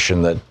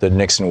speculation that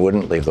Nixon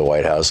wouldn't leave the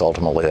White House.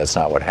 Ultimately, that's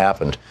not what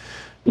happened.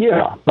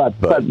 Yeah, but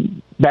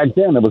back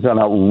then it was an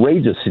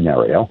outrageous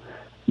scenario.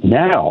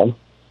 Now,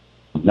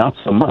 not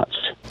so much.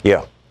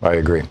 Yeah, I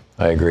agree.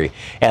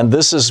 And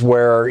this is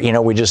where,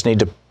 we just need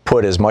to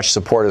put as much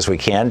support as we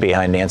can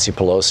behind Nancy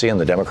Pelosi and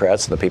the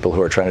Democrats and the people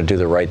who are trying to do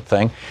the right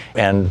thing.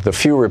 And the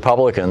few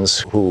Republicans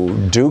who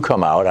do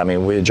come out,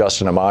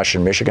 Justin Amash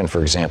in Michigan,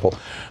 for example,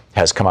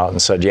 has come out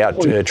and said,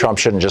 Trump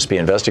shouldn't just be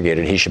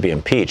investigated, he should be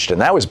impeached. And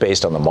that was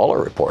based on the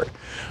Mueller report.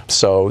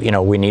 So,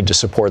 we need to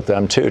support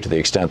them, too, to the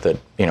extent that,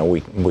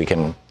 we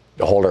can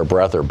hold our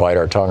breath or bite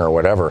our tongue or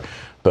whatever.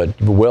 But,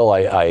 Will,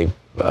 I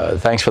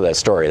thanks for that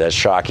story. That's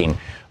shocking.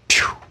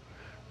 Phew.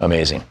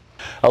 Amazing.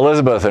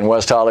 Elizabeth in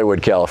West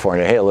Hollywood,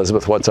 California. Hey,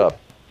 Elizabeth, what's up?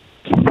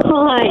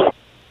 Hi.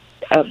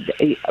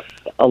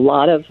 A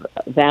lot of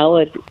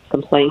valid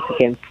complaints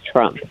against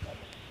Trump.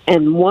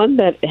 And one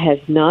that has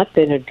not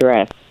been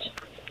addressed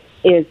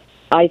is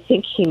I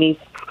think he needs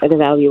an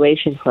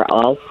evaluation for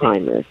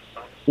Alzheimer's.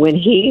 When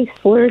he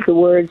slurred the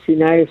words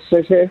United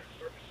States,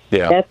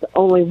 that's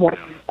only one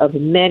of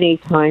many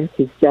times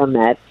he's done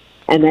that,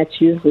 and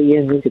that's usually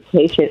an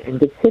indication. And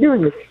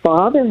considering his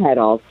father had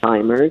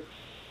Alzheimer's,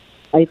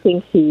 I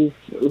think he's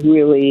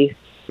really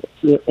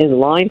in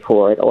line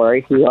for it, or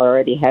he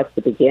already has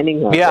the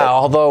beginning of it. Yeah,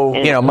 although,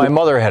 my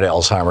mother had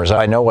Alzheimer's.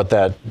 I know what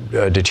that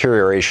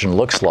deterioration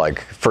looks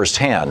like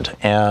firsthand.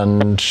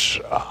 And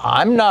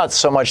I'm not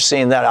so much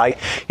seeing that.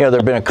 There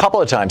have been a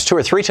couple of times, 2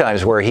 or 3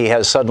 times, where he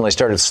has suddenly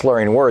started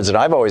slurring words. And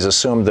I've always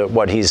assumed that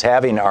what he's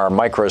having are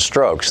micro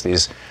strokes,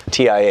 these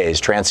TIAs,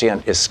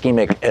 transient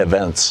ischemic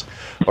events,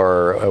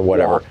 or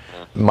whatever. Yeah.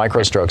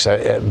 Microstrokes,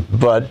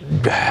 but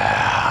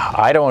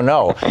I don't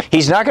know.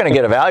 He's not going to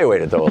get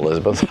evaluated, though,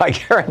 Elizabeth. I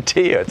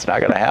guarantee you it's not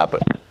going to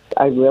happen.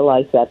 I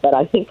realize that, but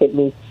I think it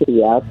needs to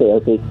be out there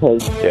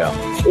because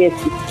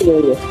it's a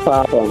serious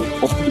problem.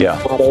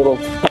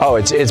 Oh,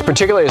 it's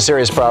particularly a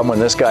serious problem when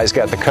this guy's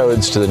got the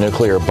codes to the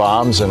nuclear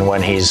bombs, and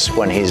when he's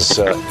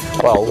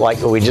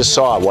like we just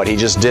saw what he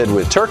just did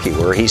with Turkey,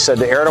 where he said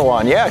to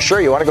Erdogan, "Yeah, sure,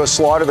 you want to go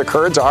slaughter the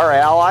Kurds, our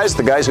allies,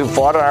 the guys who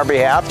fought on our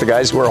behalf, the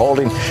guys who are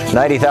holding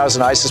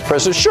 90,000 ISIS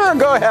prisoners. Sure,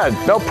 go ahead,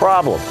 no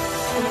problem."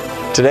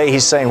 Today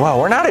he's saying, "Well,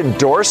 we're not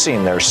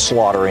endorsing their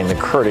slaughtering the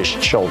Kurdish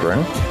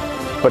children."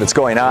 But it's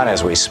going on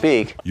as we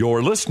speak.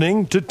 You're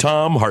listening to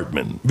Thom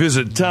Hartmann.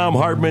 Visit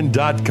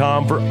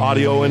ThomHartmann.com for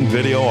audio and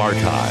video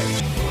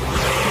archives.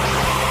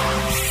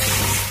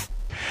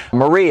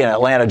 Marie in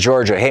Atlanta,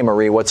 Georgia. Hey,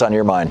 Marie, what's on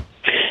your mind?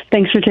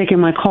 Thanks for taking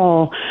my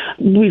call.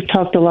 We've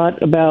talked a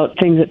lot about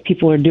things that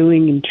people are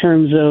doing in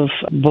terms of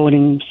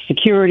voting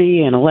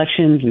security and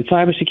elections and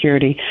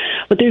cybersecurity,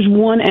 but there's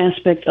one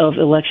aspect of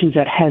elections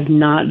that has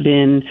not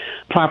been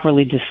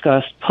properly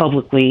discussed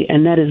publicly,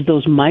 and that is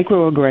those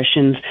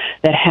microaggressions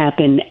that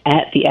happen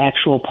at the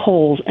actual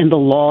polls and the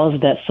laws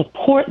that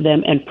support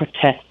them and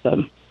protect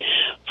them.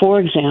 For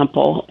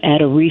example,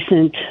 at a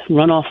recent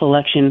runoff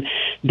election,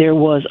 there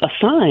was a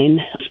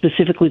sign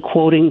specifically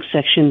quoting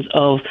sections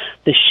of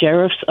the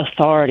sheriff's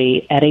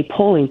authority at a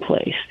polling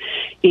place.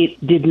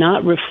 It did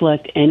not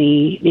reflect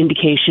any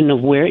indication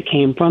of where it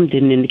came from,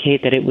 didn't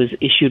indicate that it was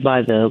issued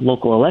by the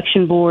local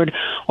election board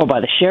or by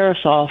the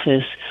sheriff's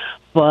office,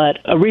 but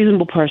a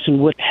reasonable person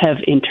would have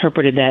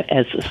interpreted that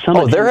as something.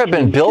 Oh, there have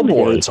been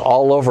billboards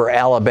all over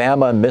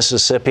Alabama,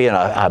 Mississippi, and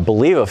I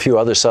believe a few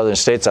other southern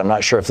states. I'm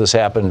not sure if this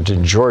happened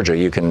in Georgia.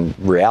 You can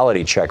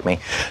reality check me.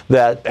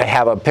 That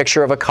have a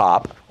picture of a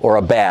cop or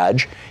a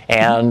badge,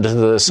 and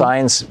the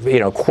signs,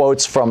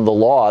 quotes from the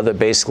law that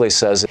basically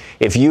says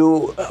if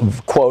you,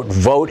 quote,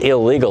 vote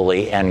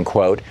illegally, end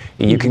quote,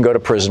 you can go to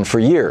prison for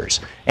years.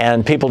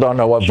 And people don't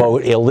know what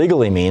vote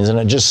illegally means, and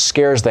it just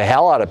scares the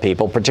hell out of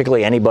people,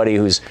 particularly anybody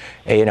who's,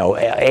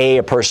 A,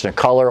 a person of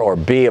color, or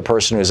B, a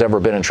person who's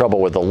ever been in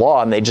trouble with the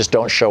law, and they just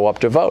don't show up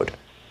to vote.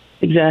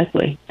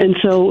 Exactly. And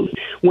so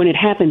when it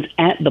happens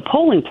at the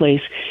polling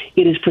place,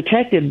 it is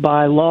protected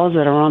by laws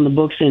that are on the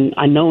books, and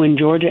I know in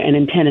Georgia and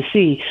in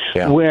Tennessee,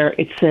 where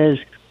it says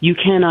you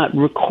cannot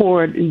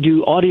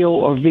do audio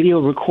or video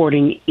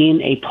recording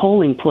in a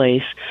polling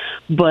place,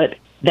 but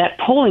that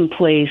polling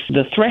place,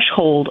 the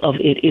threshold of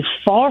it is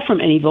far from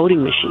any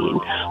voting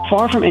machine,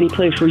 far from any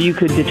place where you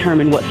could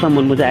determine what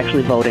someone was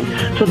actually voting.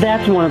 So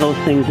that's one of those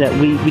things that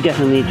we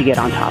definitely need to get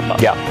on top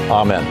of. Yeah,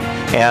 amen.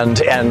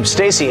 And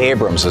Stacey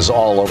Abrams is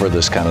all over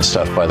this kind of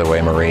stuff, by the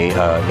way, Marie,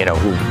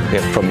 who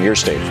from your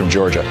state, from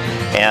Georgia,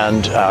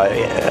 and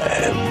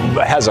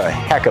has a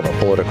heck of a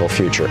political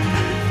future.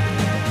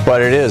 But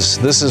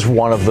this is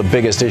one of the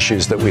biggest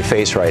issues that we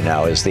face right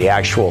now, is the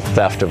actual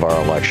theft of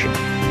our election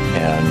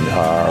and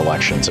our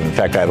elections. And in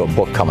fact, I have a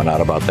book coming out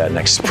about that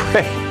next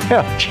spring.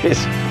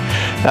 Jeez,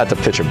 not to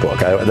pitch a book.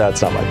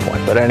 That's not my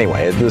point. But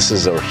anyway, this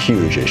is a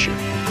huge issue.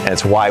 And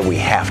it's why we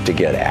have to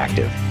get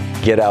active.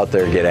 Get out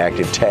there, get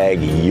active,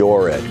 tag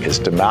you're it, because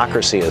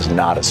democracy is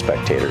not a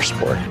spectator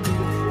sport.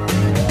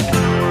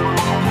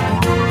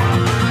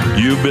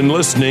 You've been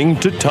listening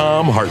to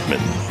Thom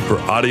Hartmann. For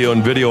audio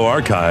and video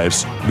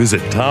archives, visit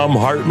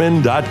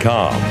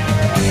ThomHartmann.com.